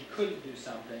told her she couldn't do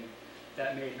something,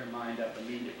 that made her mind up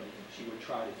immediately. She would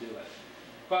try to do it.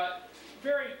 But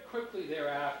very quickly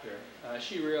thereafter,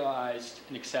 she realized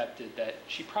and accepted that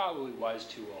she probably was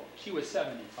too old. She was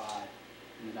 75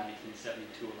 in the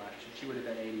 1972 election. She would have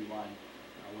been 81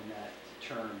 when that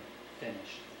term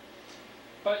finished.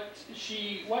 But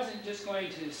she wasn't just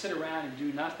going to sit around and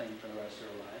do nothing for the rest of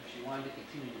her life. She wanted to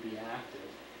continue to be active.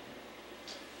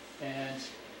 And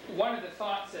one of the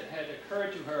thoughts that had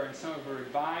occurred to her and some of her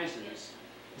advisors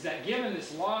is that given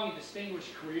this long,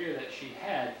 distinguished career that she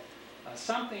had,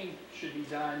 something should be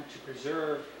done to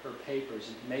preserve her papers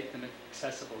and to make them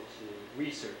accessible to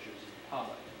researchers and the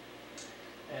public.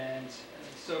 And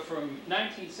so from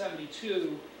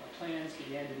 1972, plans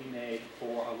began to be made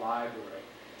for a library.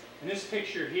 And this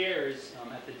picture here is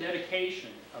at the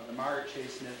dedication of the Margaret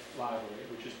Chase Smith Library,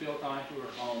 which was built onto her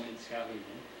home in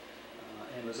Skowhegen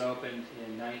and was opened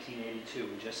in 1982.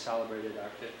 We just celebrated our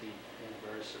 50th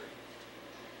anniversary.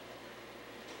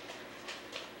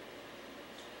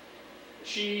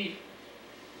 She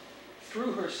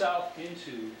threw herself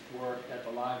into work at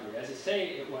the library. As I say,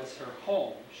 it was her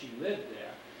home. She lived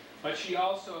there, but she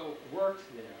also worked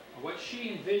there. What she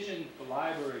envisioned the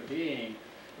library being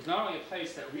was not only a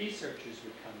place that researchers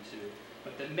would come to,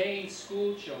 but that Maine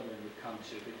school children would come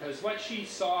to, because what she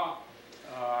saw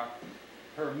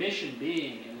her mission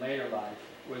being in later life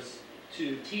was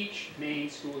to teach Maine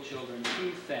school children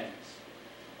two things.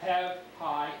 Have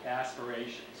high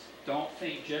aspirations. Don't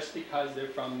think just because they're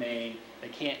from Maine, they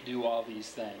can't do all these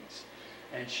things.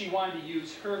 And she wanted to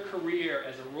use her career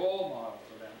as a role model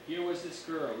for them. Here was this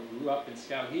girl who grew up in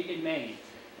Skowhegen, Maine,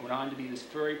 and went on to be this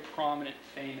very prominent,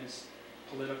 famous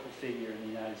political figure in the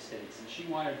United States. And she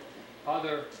wanted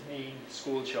other Maine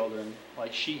school children,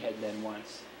 like she had been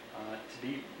once, to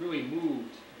be really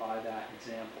moved by that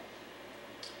example.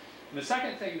 And the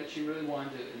second thing that she really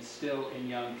wanted to instill in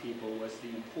young people was the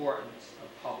importance of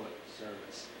public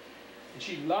service. And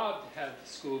she loved to have the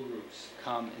school groups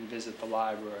come and visit the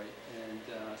library and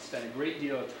spend a great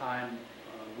deal of time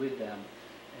with them.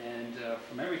 And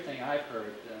from everything I've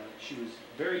heard, she was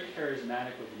very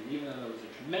charismatic with them. Even though there was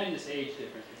a tremendous age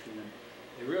difference between them,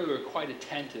 they really were quite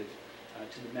attentive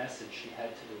to the message she had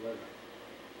to deliver.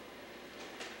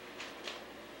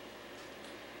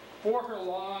 For her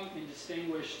long and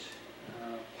distinguished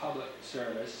public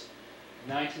service,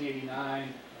 in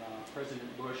 1989,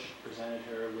 President Bush presented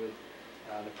her with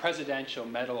the Presidential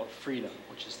Medal of Freedom,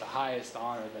 which is the highest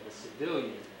honor that a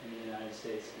civilian in the United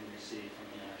States can receive from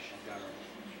the national government.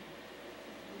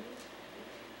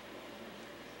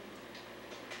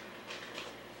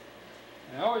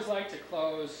 And I always like to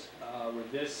close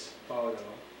with this photo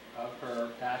of her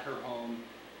at her home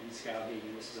in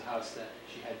Skowhegen. This is a house that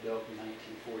she had built in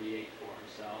 1948 for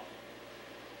herself.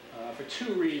 For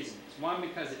two reasons. One,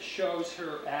 because it shows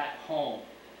her at home.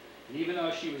 And even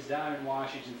though she was down in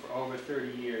Washington for over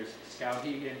 30 years,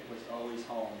 Skowhegen was always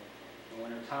home. And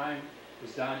when her time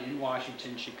was done in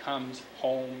Washington, she comes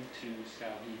home to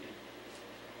Skowhegen.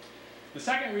 The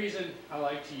second reason I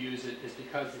like to use it is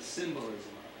because the symbolism of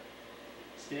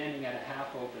it. Standing at a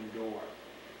half-open door.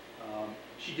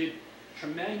 She did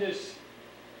tremendous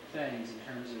things in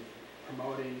terms of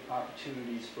promoting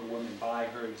opportunities for women by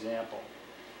her example.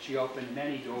 She opened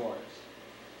many doors,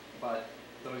 but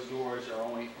those doors are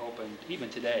only opened, even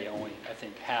today, only, I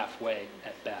think, halfway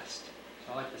at best.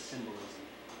 So I like the symbolism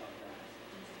of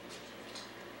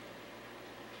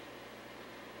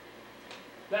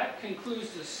that. That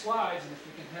concludes the slides, and if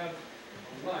we can have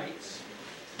the lights.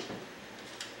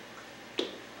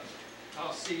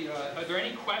 I'll see, are there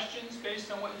any questions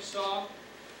based on what you saw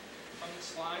from the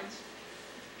slides?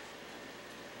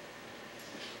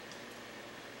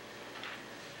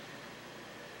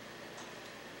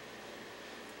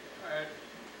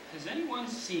 Has anyone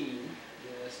seen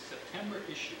the September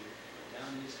issue of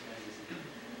Down East Magazine?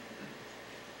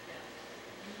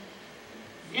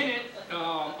 In it,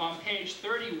 on page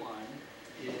 31,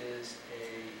 is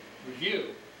a review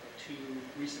of two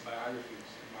recent biographies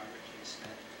of Margaret J.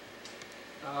 Smith.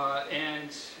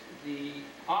 And the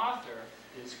author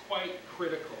is quite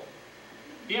critical.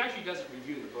 He actually doesn't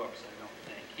review the books, I don't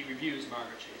think. He reviews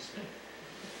Margaret J. Smith.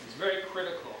 He's very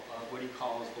critical of what he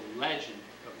calls the legend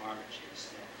of Margaret J.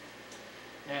 Smith.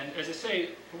 And as I say,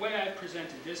 the way I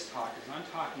presented this talk is I'm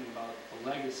talking about the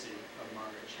legacy of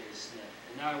Margaret J. Smith.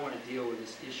 And now I want to deal with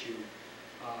this issue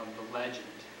of the legend.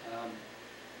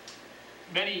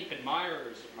 Many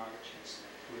admirers of Margaret J. Smith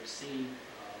who have seen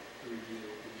the review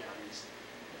in Down East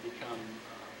have become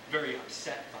very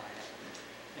upset by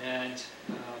it. And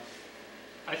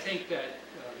I think that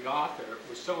the author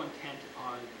was so intent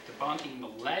on debunking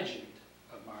the legend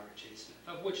of Margaret J. Smith,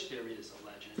 of which there is a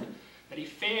legend, that he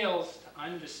fails to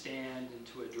understand and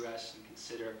to address and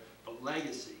consider the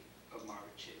legacy of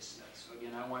Margaret J. Smith. So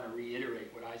again, I want to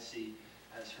reiterate what I see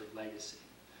as her legacy.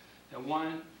 Now,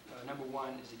 number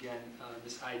one is, again,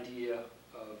 this idea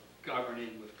of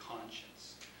governing with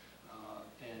conscience.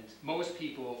 And most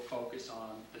people focus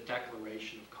on the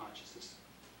Declaration of Conscience, this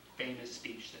famous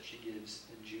speech that she gives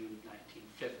in June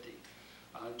 1950.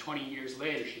 20 years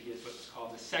later, she gives what's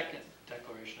called the Second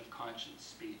Declaration of Conscience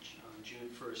speech on June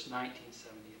 1st,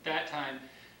 1970. At that time,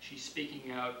 she's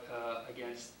speaking out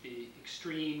against the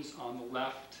extremes on the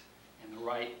left and the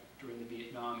right during the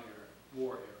Vietnam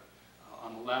War era.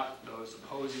 On the left, those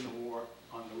opposing the war.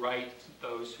 On the right,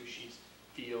 those who she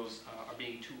feels are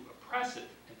being too oppressive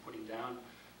in putting down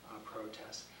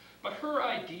protests. But her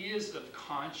ideas of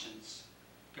conscience,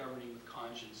 governing with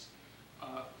conscience,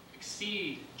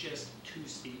 exceed just two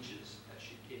speeches that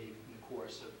she gave in the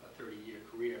course of a 30-year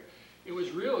career. It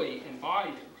was really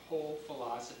embodied in her whole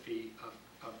philosophy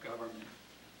of government.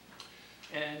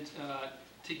 And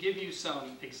to give you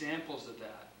some examples of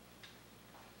that,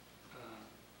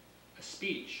 a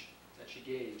speech that she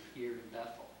gave here in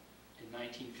Bethel in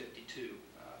 1952,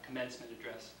 commencement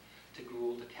address to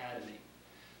Gould Academy.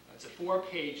 It's a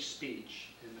 4-page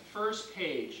speech. In the first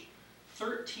page,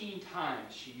 13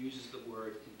 times she uses the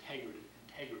word integrity,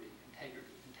 integrity,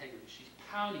 integrity, integrity. She's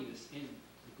pounding this in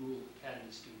the Gould Academy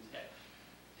students' head.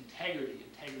 Integrity,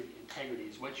 integrity, integrity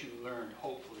is what you learned,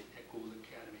 hopefully, at Gould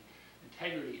Academy.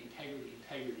 Integrity, integrity,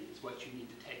 integrity is what you need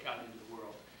to take out into the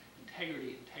world.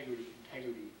 Integrity, integrity,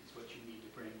 integrity is what you need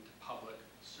to bring to public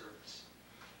service.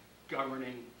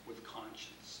 Governing with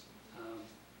conscience.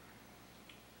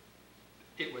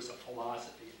 It was a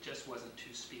philosophy. It just wasn't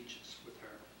two speeches with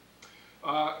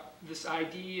her. This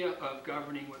idea of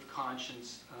governing with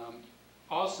conscience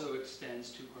also extends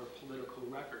to her political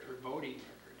record, her voting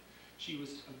record. She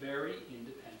was a very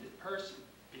independent person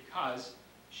because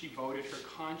she voted her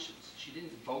conscience. She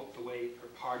didn't vote the way her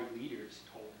party leaders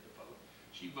told her to vote.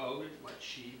 She voted what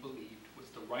she believed was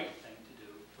the right thing to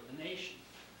do for the nation,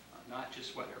 not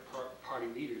just what her party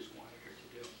leaders wanted her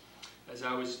to do. As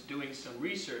I was doing some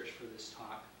research for this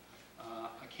talk,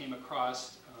 I came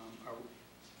across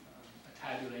a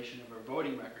tabulation of her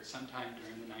voting record sometime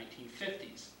during the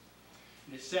 1950s.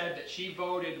 And it said that she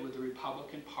voted with the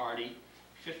Republican Party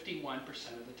 51%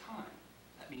 of the time.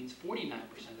 That means 49%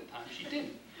 of the time she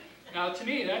didn't. Now, to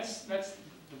me, that's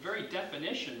the very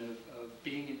definition of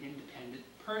being an independent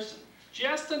person.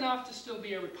 Just enough to still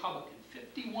be a Republican.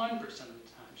 51% of the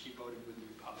time she voted with the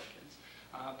Republicans.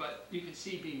 But you can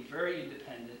see being very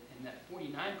independent in that 49%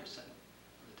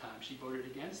 of the time she voted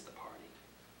against the party.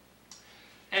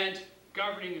 And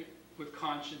governing with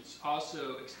conscience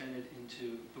also extended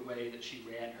into the way that she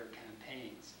ran her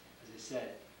campaigns. As I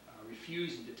said,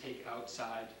 refusing to take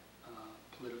outside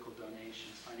political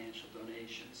donations, financial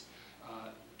donations,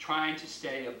 trying to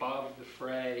stay above the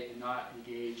fray and not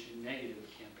engage in negative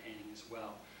campaigning as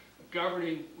well.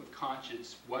 Governing with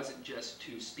conscience wasn't just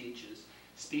two speeches,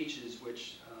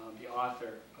 which the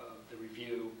author of the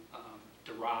review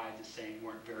derived as saying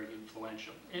weren't very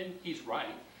influential. And he's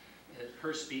right.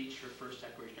 Her speech, her first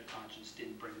declaration of conscience,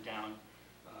 didn't bring down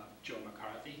Joe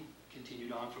McCarthy.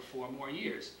 Continued on for 4 more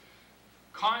years.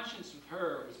 Conscience with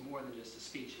her was more than just a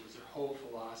speech. It was her whole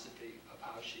philosophy of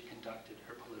how she conducted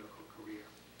her political career.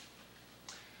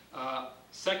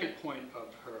 Second point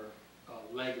of her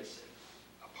legacy,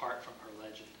 apart from her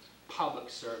legend, public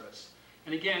service.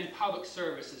 And again, public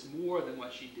service is more than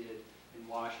what she did in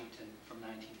Washington from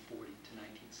 1940 to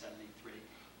 1973.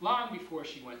 Long before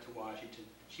she went to Washington,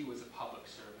 she was a public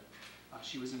servant.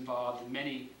 She was involved in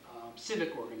many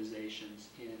civic organizations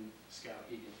in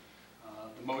Skowhegen.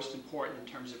 The most important in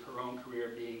terms of her own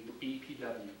career being the BPW,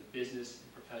 the Business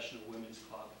and Professional Women's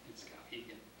Club in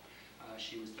Skowhegen.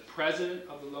 She was the president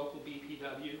of the local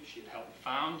BPW. She had helped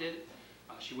found it.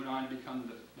 She went on to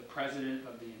become the president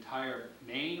of the entire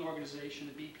Maine organization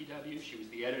of BPW. She was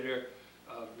the editor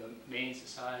of the Maine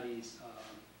Society's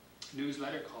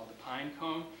newsletter called the Pine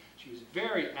Cone. She was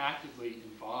very actively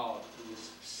involved in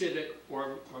this civic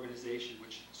organization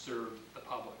which served the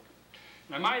public.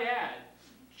 And I might add,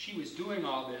 she was doing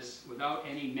all this without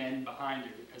any men behind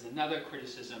her, because another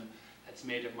criticism that's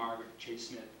made of Margaret Chase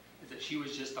Smith is that she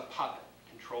was just a puppet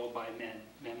controlled by men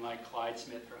like Clyde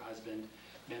Smith, her husband,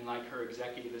 men like her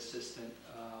executive assistant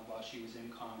while she was in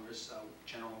Congress,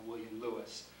 General William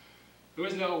Lewis. There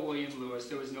was no William Lewis,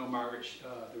 there was no Margaret,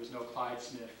 there was no Clyde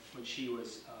Smith when she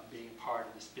was being part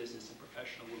of this Business and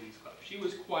Professional Women's Club. She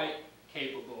was quite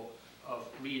capable of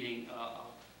leading a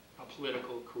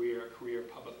political career,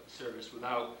 public service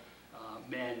without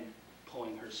men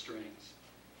pulling her strings.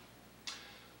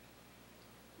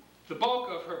 The bulk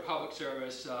of her public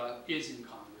service is in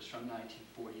Congress from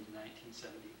 1940 to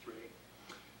 1973.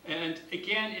 And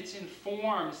again, it's in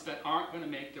forms that aren't going to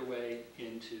make their way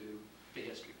into the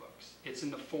history books. It's in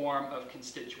the form of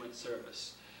constituent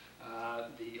service.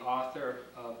 The author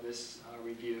of this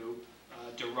review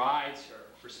derides her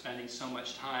for spending so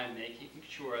much time making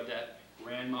sure that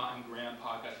grandma and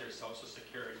grandpa got their Social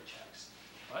Security checks.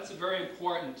 Well, that's a very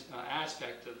important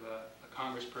aspect of a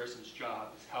congressperson's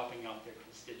job, is helping out their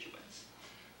constituents.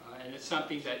 And it's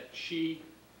something that she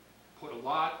put a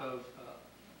lot of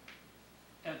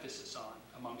emphasis on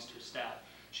amongst her staff.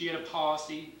 She had a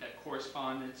policy that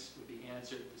correspondence would be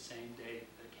answered the same day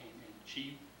that it came in.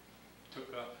 She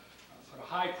took put a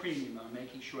high premium on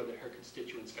making sure that her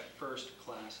constituents got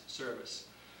first-class service.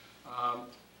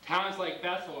 Towns like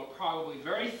Bethel are probably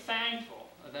very thankful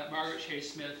that Margaret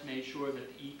Chase Smith made sure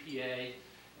that the EPA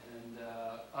and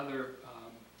other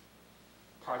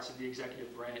parts of the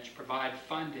executive branch provide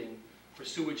funding for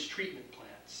sewage treatment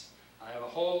plants. I have a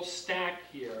whole stack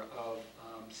here of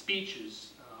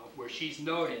speeches where she's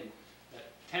noting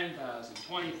that $10,000,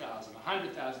 $20,000,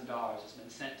 $100,000 has been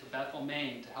sent to Bethel,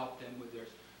 Maine to help them with their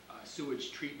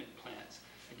sewage treatment plants.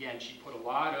 Again, she put a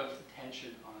lot of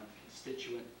attention on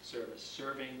constituent service,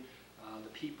 serving the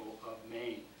people of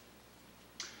Maine.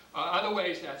 Other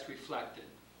ways that's reflected.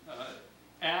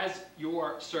 As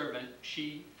your servant,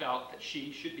 she felt that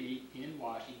she should be in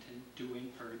Washington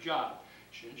doing her job.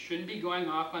 She shouldn't be going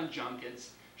off on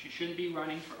junkets. She shouldn't be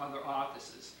running for other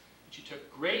offices. But she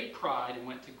took great pride and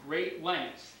went to great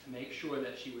lengths to make sure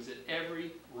that she was at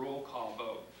every roll call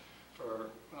vote. For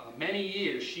many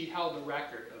years, she held the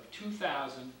record of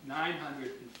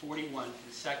 2,941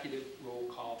 consecutive roll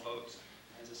call votes.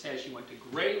 As I said, she went to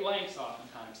great lengths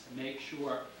oftentimes to make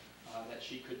sure that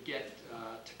she could get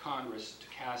to Congress to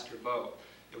cast her vote.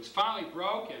 It was finally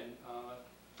broken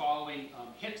following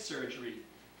hip surgery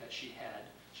that she had.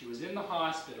 She was in the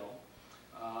hospital.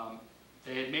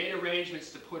 They had made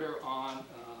arrangements to put her on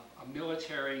a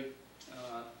military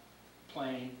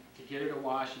plane to get her to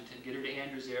Washington, get her to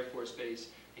Andrews Air Force Base,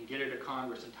 and get her to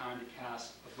Congress in time to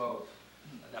cast a vote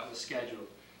that was scheduled.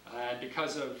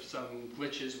 Because of some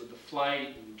glitches with the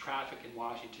flight and traffic in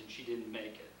Washington, she didn't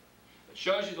make it. It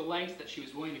shows you the lengths that she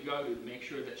was willing to go to make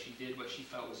sure that she did what she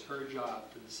felt was her job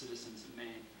for the citizens of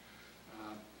Maine.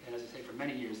 And as I say, for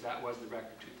many years, that was the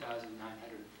record,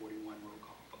 2,941 roll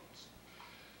call votes.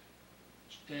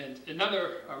 And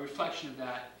another reflection of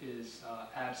that is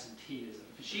absenteeism.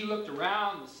 She looked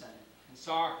around the Senate and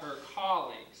saw her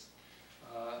colleagues,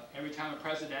 every time a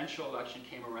presidential election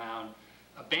came around,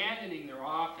 abandoning their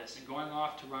office and going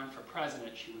off to run for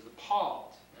president. She was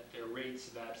appalled at their rates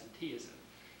of absenteeism.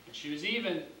 And she was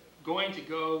even going to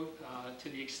go to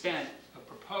the extent of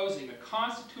proposing a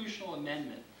constitutional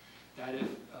amendment that if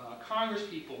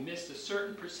congresspeople missed a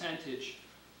certain percentage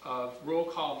of roll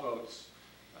call votes,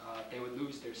 they would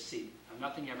lose their seat. Now,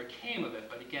 nothing ever came of it,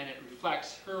 but again, it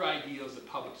reflects her ideals of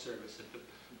public service. If the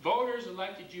voters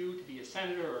elected you to be a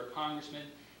senator or a congressman,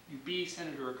 you be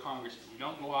senator or congressman. You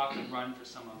don't go off and run for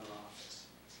some other office.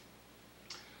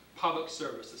 Public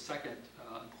service, the second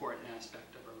important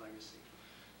aspect of her legacy.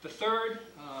 The third,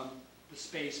 the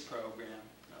space program,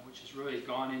 which has really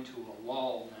gone into a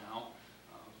lull now,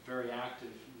 very active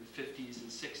in the 50s and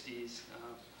 60s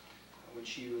when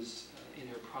she was in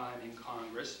her prime in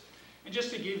Congress. And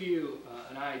just to give you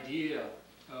an idea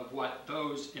of what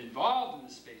those involved in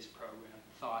the space program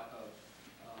thought of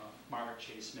Margaret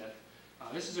Chase Smith,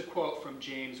 this is a quote from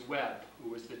James Webb,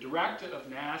 who was the director of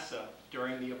NASA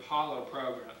during the Apollo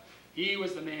program. He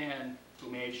was the man who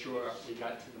made sure we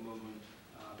got to the moon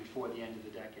before the end of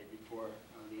the decade, before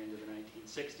the end of the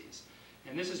 1960s.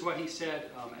 And this is what he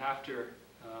said after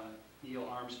Neil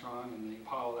Armstrong and the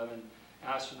Apollo 11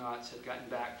 astronauts had gotten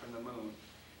back from the moon.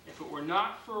 If it were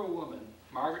not for a woman,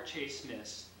 Margaret Chase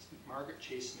Smith,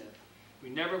 we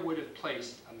never would have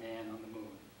placed a man on the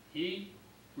moon. He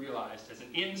realized as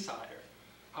an insider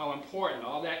how important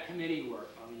all that committee work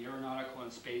on the Aeronautical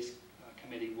and Space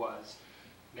Committee was,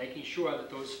 making sure that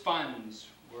those funds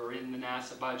were in the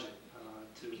NASA budget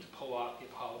to pull off the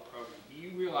Apollo program. He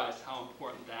realized how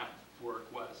important that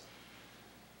work was.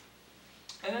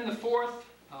 And then the fourth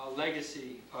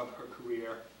legacy of her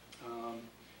career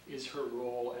is her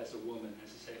role as a woman,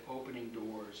 as I say, opening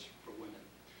doors for women.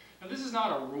 Now, this is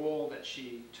not a role that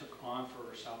she took on for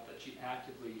herself, that she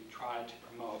actively tried to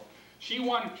promote. She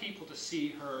wanted people to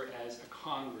see her as a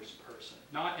congressperson,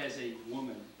 not as a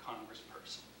woman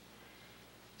congressperson.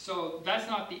 So that's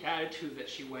not the attitude that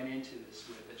she went into this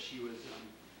with, that she was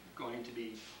going to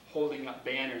be holding up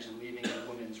banners and leading the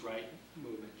women's right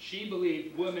movement. She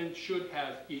believed women should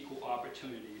have equal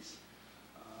opportunities.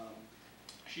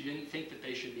 She didn't think that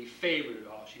they should be favored at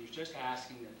all. She was just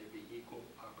asking that there be equal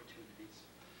opportunities.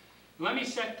 Let me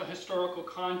set the historical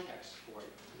context for you,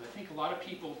 because I think a lot of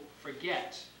people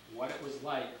forget what it was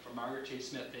like for Margaret Chase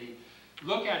Smith. They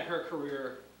look at her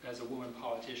career as a woman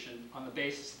politician on the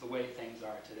basis of the way things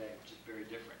are today, which is very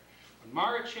different. When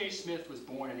Margaret Chase Smith was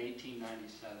born in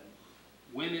 1897,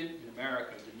 women in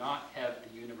America did not have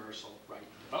the universal right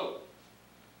to vote.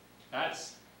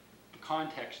 That's the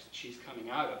context that she's coming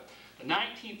out of. The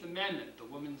 19th Amendment, the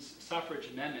Women's Suffrage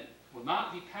Amendment, will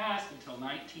not be passed until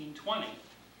 1920,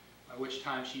 by which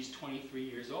time she's 23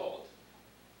 years old.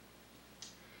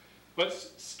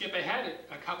 Let's skip ahead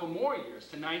a couple more years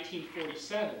to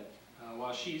 1947,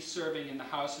 while she's serving in the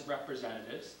House of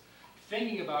Representatives,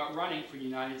 thinking about running for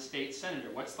United States Senator.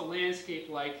 What's the landscape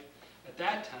like at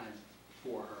that time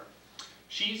for her?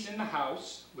 She's in the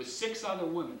House with 6 other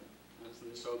women.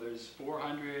 So there's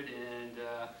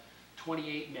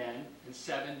 428 men and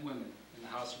 7 women in the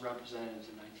House of Representatives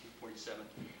in 1947.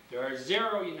 There are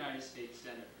 0 United States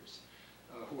senators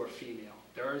who are female.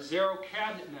 There are 0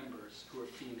 cabinet members who are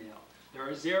female. There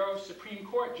are 0 Supreme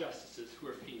Court justices who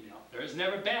are female. There has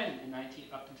never been,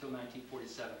 up until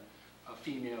 1947, a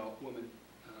female woman,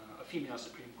 a female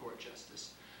Supreme Court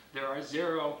justice. There are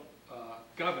 0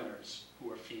 governors who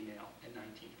are female in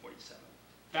 1947.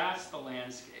 That's the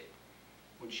landscape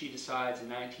when she decides in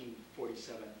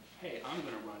 1947, hey, I'm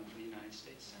going to run for the United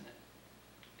States Senate.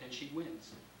 And she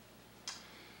wins.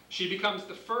 She becomes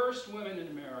the first woman in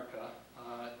America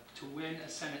to win a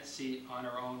Senate seat on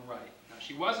her own right. Now,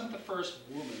 she wasn't the first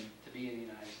woman to be in the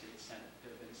United States Senate.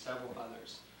 There have been several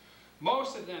others.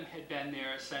 Most of them had been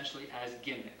there essentially as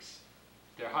gimmicks.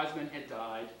 Their husband had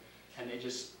died, and they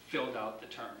just filled out the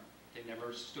term. They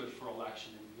never stood for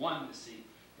election and won the seat.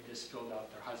 They just filled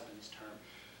out their husband's term.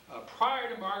 Prior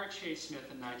to Margaret Chase Smith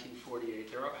in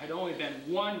 1948, there had only been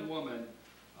one woman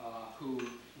who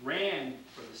ran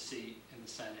for the seat in the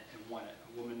Senate and won it,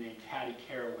 a woman named Hattie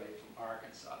Caraway from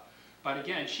Arkansas. But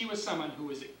again, she was someone who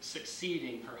was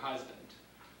succeeding her husband.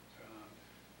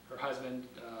 Her husband,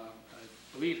 I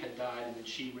believe, had died, and then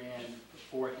she ran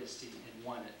for his seat and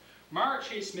won it. Margaret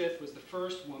Chase Smith was the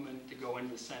first woman to go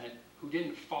into the Senate who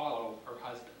didn't follow her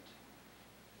husband.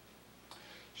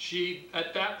 She,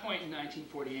 at that point in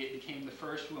 1948, became the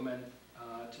first woman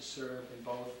to serve in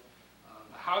both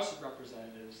the House of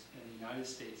Representatives and the United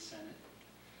States Senate.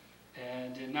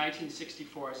 And in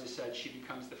 1964, as I said, she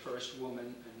becomes the first woman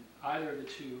in either of the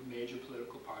two major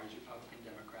political parties, Republican,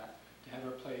 Democrat, to have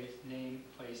her name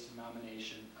placed in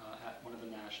nomination at one of the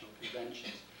national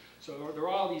conventions. So there are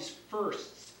all these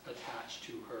firsts attached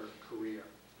to her career.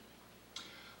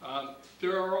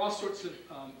 There are all sorts of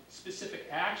specific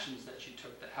actions that she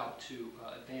took that helped to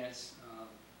advance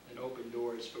and open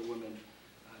doors for women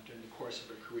during the course of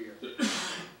her career.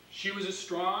 She was a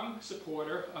strong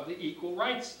supporter of the Equal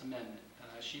Rights Amendment.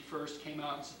 She first came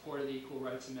out in support of the Equal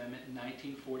Rights Amendment in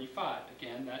 1945.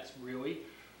 Again, that's really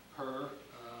her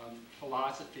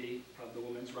philosophy of the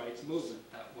women's rights movement,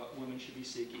 that what women should be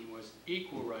seeking was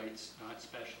equal rights, not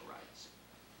special rights.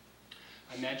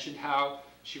 I mentioned how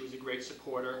she was a great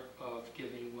supporter of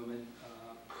giving women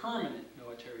permanent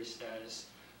military status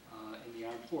in the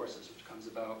armed forces, which comes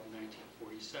about in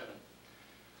 1947.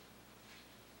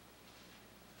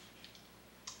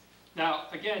 Now,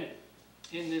 again,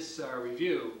 in this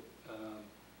review,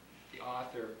 the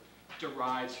author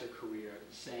derides her career,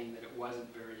 saying that it wasn't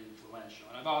very influential.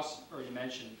 And I've also already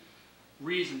mentioned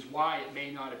reasons why it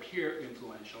may not appear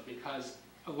influential, because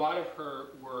a lot of her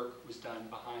work was done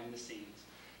behind the scenes.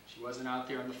 She wasn't out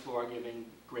there on the floor giving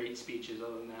great speeches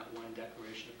other than that one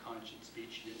Declaration of Conscience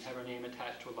speech. She didn't have her name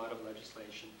attached to a lot of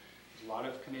legislation. There was a lot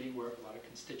of committee work, a lot of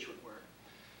constituent work.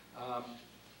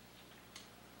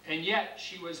 And yet,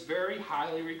 she was very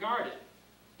highly regarded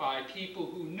by people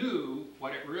who knew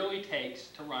what it really takes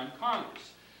to run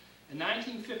Congress. In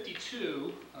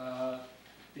 1952,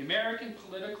 the American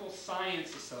Political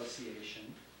Science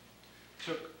Association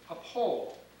took a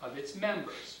poll of its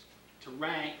members to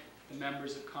rank the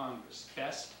members of Congress,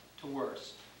 best to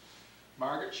worst.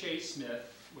 Margaret Chase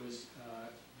Smith was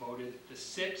voted the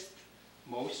 6th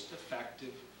most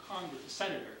effective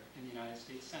senator in the United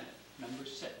States Senate, number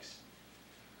 6.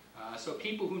 So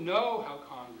people who know how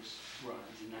Congress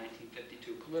runs in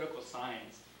 1952, political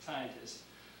scientists,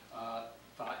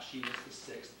 thought she was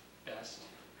the 6th best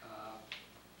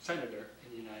senator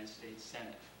in the United States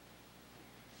Senate.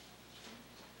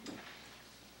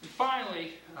 And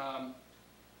finally,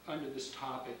 under this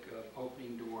topic of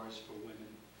opening doors for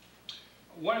women,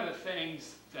 one of the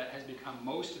things that has become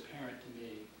most apparent to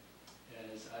me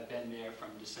as I've been there from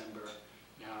December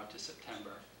now to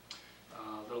September,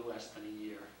 a little less than a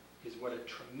year, is what a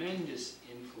tremendous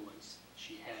influence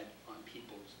she had on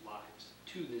people's lives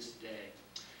to this day.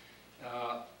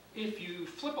 If you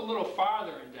flip a little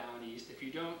farther and down east, if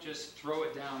you don't just throw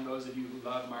it down, those of you who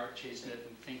love Margaret Chase Smith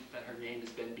and think that her name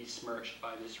has been besmirched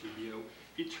by this review,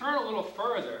 if you turn a little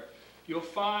further, you'll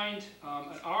find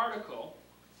an article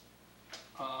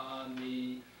on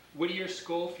the Whittier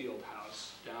Schofield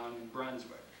House down in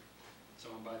Brunswick. It's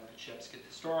owned by the BHS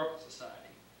Historical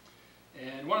Society.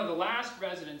 And one of the last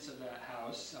residents of that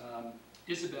house,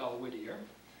 Isabel Whittier,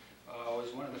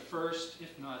 was one of the first,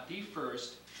 if not the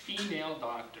first, female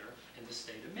doctor in the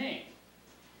state of Maine.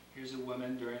 Here's a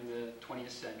woman during the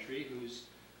 20th century who's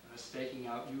staking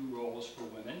out new roles for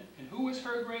women. And who was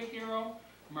her great hero?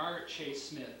 Margaret Chase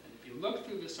Smith. And if you look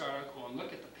through this article and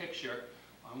look at the picture,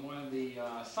 on one of the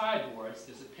sideboards,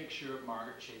 there's a picture of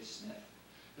Margaret Chase Smith.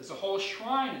 There's a whole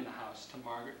shrine in the house to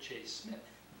Margaret Chase Smith.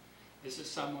 This is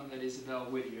someone that Isabel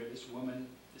Whittier, this woman,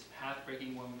 this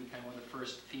path-breaking woman, became one of the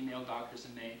first female doctors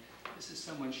in Maine. This is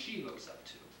someone she looks up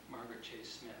to, Margaret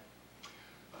Chase Smith.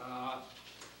 I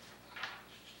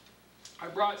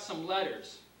brought some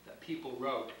letters that people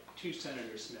wrote to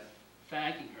Senator Smith,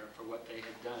 thanking her for what they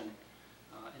had done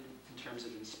in terms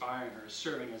of inspiring her,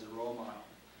 serving as a role model.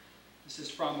 This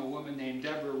is from a woman named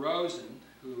Deborah Rosen,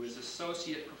 who is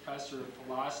Associate Professor of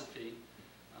Philosophy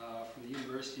from the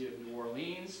University of New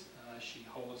Orleans. She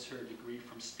holds her degree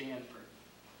from Stanford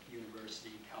University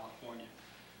in California,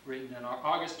 written on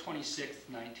August 26,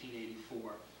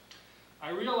 1984. I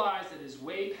realize that it is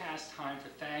way past time for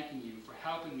thanking you for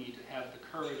helping me to have the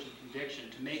courage and conviction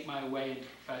to make my way into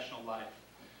professional life.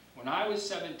 When I was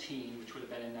 17, which would have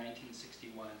been in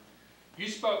 1961, you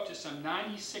spoke to some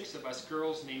 96 of us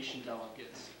Girls Nation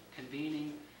delegates,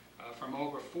 convening from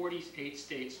over 48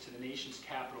 states to the nation's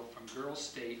capital from Girls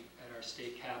State at our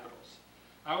state capitals.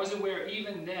 I was aware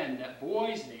even then that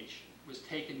Boys Nation was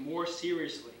taken more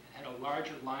seriously and had a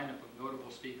larger lineup of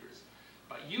notable speakers.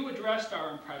 But you addressed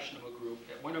our impressionable group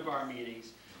at one of our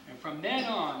meetings, and from then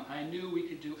on, I knew we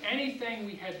could do anything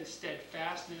we had the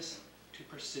steadfastness to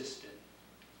persist in.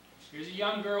 Here's a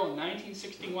young girl in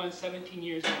 1961, 17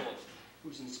 years old,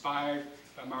 who's inspired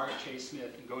by Margaret Chase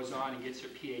Smith and goes on and gets her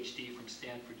PhD from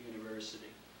Stanford University.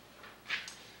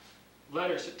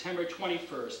 Letter, September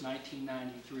 21st,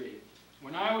 1993.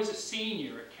 When I was a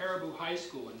senior at Caribou High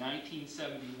School in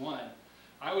 1971,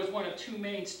 I was one of 2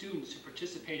 Maine students who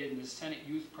participated in the Senate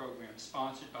Youth Program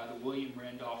sponsored by the William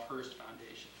Randolph Hearst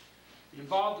Foundation. It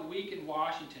involved a week in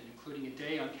Washington, including a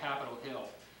day on Capitol Hill,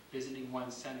 visiting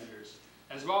one's senators,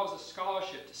 as well as a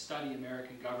scholarship to study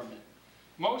American government.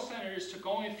 Most senators took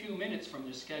only a few minutes from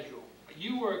their schedule, but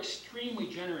you were extremely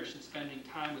generous in spending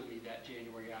time with me that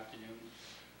January afternoon.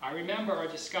 I remember our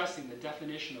discussing the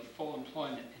definition of full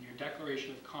employment and your declaration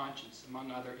of conscience,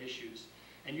 among other issues,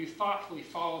 and you thoughtfully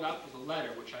followed up with a letter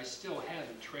which I still have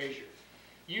and treasure.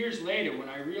 Years later, when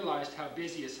I realized how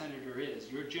busy a senator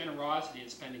is, your generosity in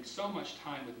spending so much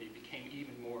time with me became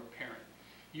even more apparent.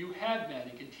 You have been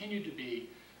and continue to be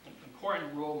an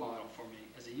important role model for me.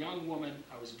 As a young woman,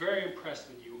 I was very impressed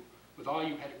with you, with all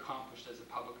you had accomplished as a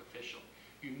public official.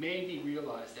 You made me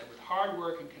realize that with hard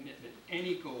work and commitment,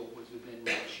 any goal was within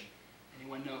reach.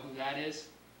 Anyone know who that is?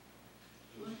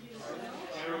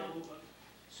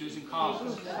 Susan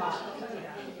Collins.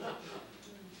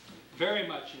 Very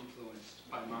much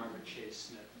influenced by Margaret Chase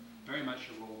Smith. Very much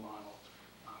a role model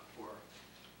for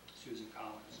Susan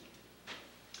Collins.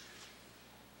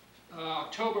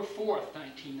 October 4th,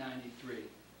 1993.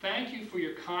 Thank you for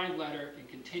your kind letter and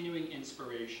continuing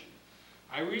inspiration.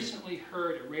 I recently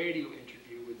heard a radio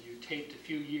interview with you taped a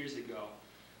few years ago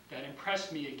that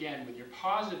impressed me again with your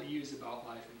positive views about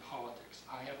life and politics.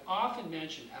 I have often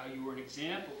mentioned how you were an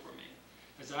example for me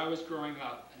as I was growing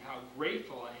up and how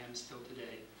grateful I am still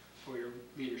today for your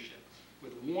leadership.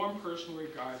 With warm personal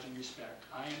regards and respect,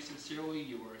 I am sincerely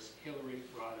yours, Hillary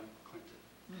Rodham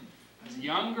Clinton. As a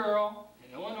young girl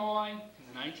in Illinois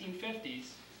in the 1950s,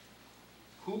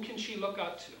 who can she look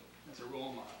up to as a role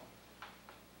model?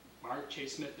 Margaret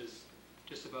Chase Smith is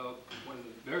just about one of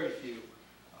the very few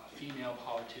female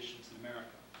politicians in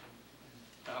America.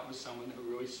 And that was someone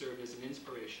who really served as an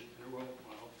inspiration and a role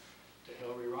model to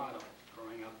Hillary Rodham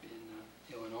growing up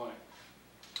in Illinois.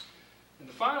 And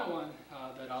the final one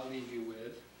that I'll leave you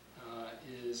with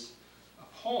is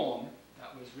a poem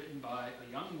that was written by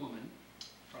a young woman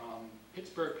from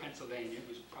Pittsburgh, Pennsylvania,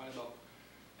 who's probably about,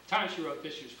 at the time she wrote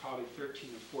this, she was probably 13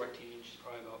 or 14. She's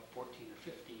probably about 14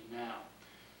 or 15 now.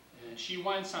 And she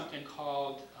won something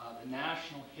called the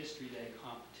National History Day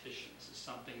competition. This is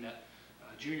something that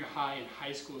junior high and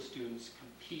high school students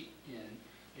compete in.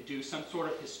 They do some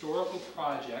sort of historical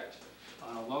project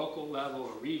on a local level,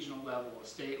 a regional level, a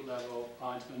state level,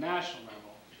 onto the national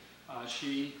level.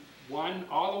 She won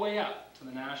all the way up to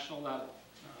the national level.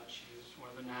 She was one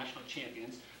of the national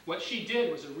champions. What she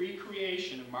did was a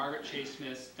recreation of Margaret Chase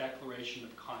Smith's Declaration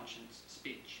of Conscience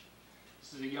speech.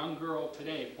 This is a young girl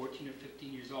today, 14 or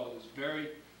 15 years old, who's very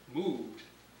moved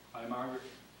by Margaret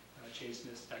Chase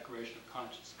Smith's Declaration of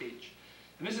Conscience speech.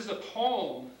 And this is a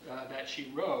poem that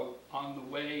she wrote on the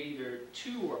way either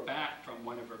to or back from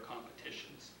one of her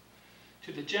competitions.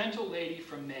 To the gentle lady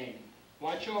from Maine,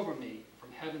 watch over me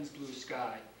from heaven's blue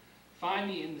sky. Find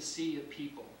me in the sea of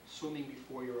people, swimming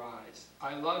before your eyes.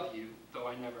 I love you, though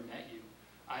I never met you.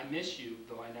 I miss you,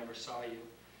 though I never saw you.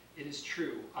 It is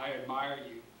true, I admire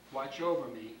you. Watch over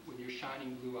me with your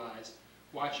shining blue eyes.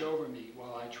 Watch over me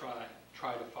while I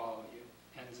try to follow you.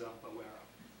 Enza Loera.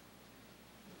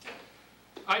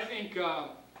 I think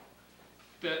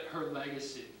that her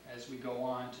legacy, as we go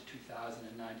on to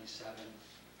 2097,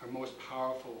 her most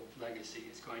powerful legacy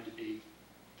is going to be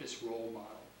this role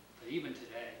model that even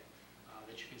today,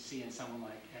 that you can see in someone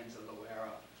like Enza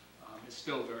Loera, is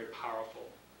still very powerful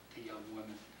to young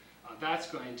women. That's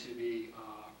going to be,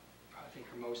 I think,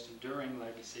 her most enduring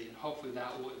legacy, and hopefully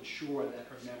that will ensure that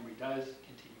her memory does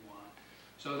continue on,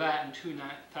 so that in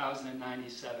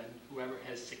 2097, whoever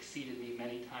has succeeded me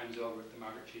many times over at the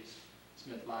Margaret Chase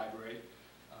Smith Library,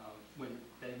 when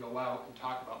they go out and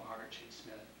talk about Margaret Chase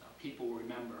Smith, people will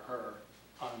remember her,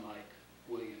 unlike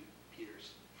William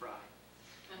Peters Fry.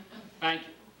 Thank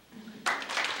you.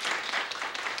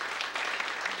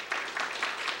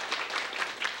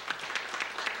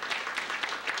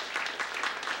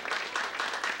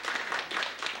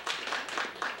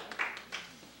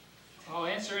 I'll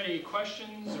answer any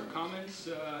questions or comments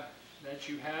that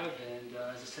you have, and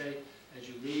as I say, as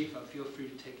you leave, feel free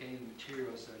to take any of the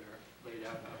materials that are laid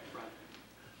out up front.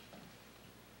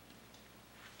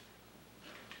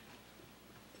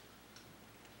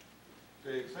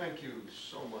 Dave, thank you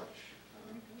so much.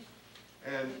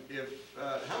 And if,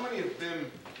 how many have been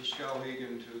to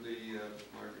Skowhegen to the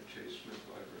Margaret Chase Smith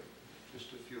Library?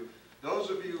 Just a few. Those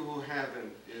of you who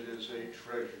haven't, it is a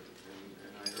treasure,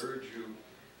 and I urge you,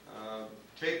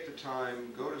 take the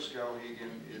time, go to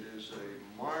Skowhegen. It is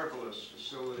a marvelous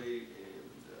facility,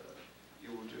 and you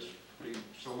will just be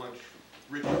so much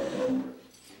richer for it. And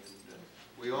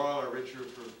we all are richer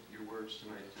us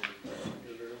tonight. Thank you.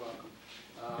 You're very welcome.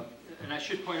 And I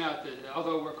should point out that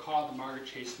although we're called the Margaret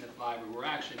Chase Smith Library, we're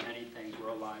actually many things. We're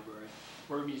a library,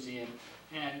 we're a museum,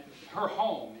 and her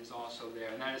home is also there,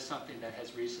 and that is something that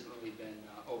has recently been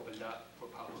opened up for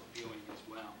public viewing as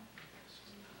well.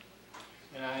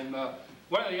 And I'm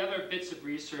one of the other bits of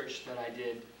research that I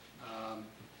did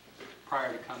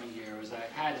prior to coming here was I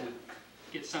had to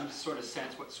get some sort of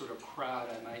sense what sort of crowd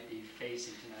I might be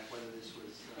facing tonight, whether this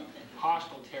was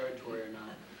hostile territory or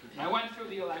not. And I went through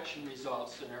the election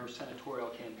results in her senatorial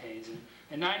campaigns, and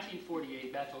in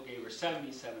 1948, Bethel gave her 77%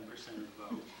 of the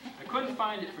vote. I couldn't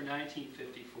find it for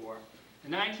 1954.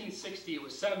 In 1960, it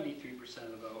was 73%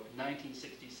 of the vote. In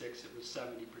 1966, it was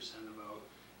 70% of the vote.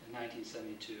 In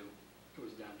 1972, it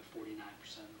was down to 49%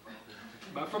 of the vote.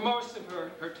 But for most of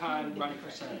her time running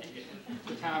for Senate,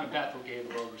 the town of Bethel gave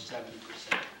her over 70%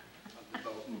 of the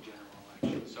vote in the general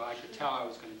election. So I could tell I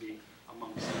was going to be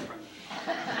amongst some friends.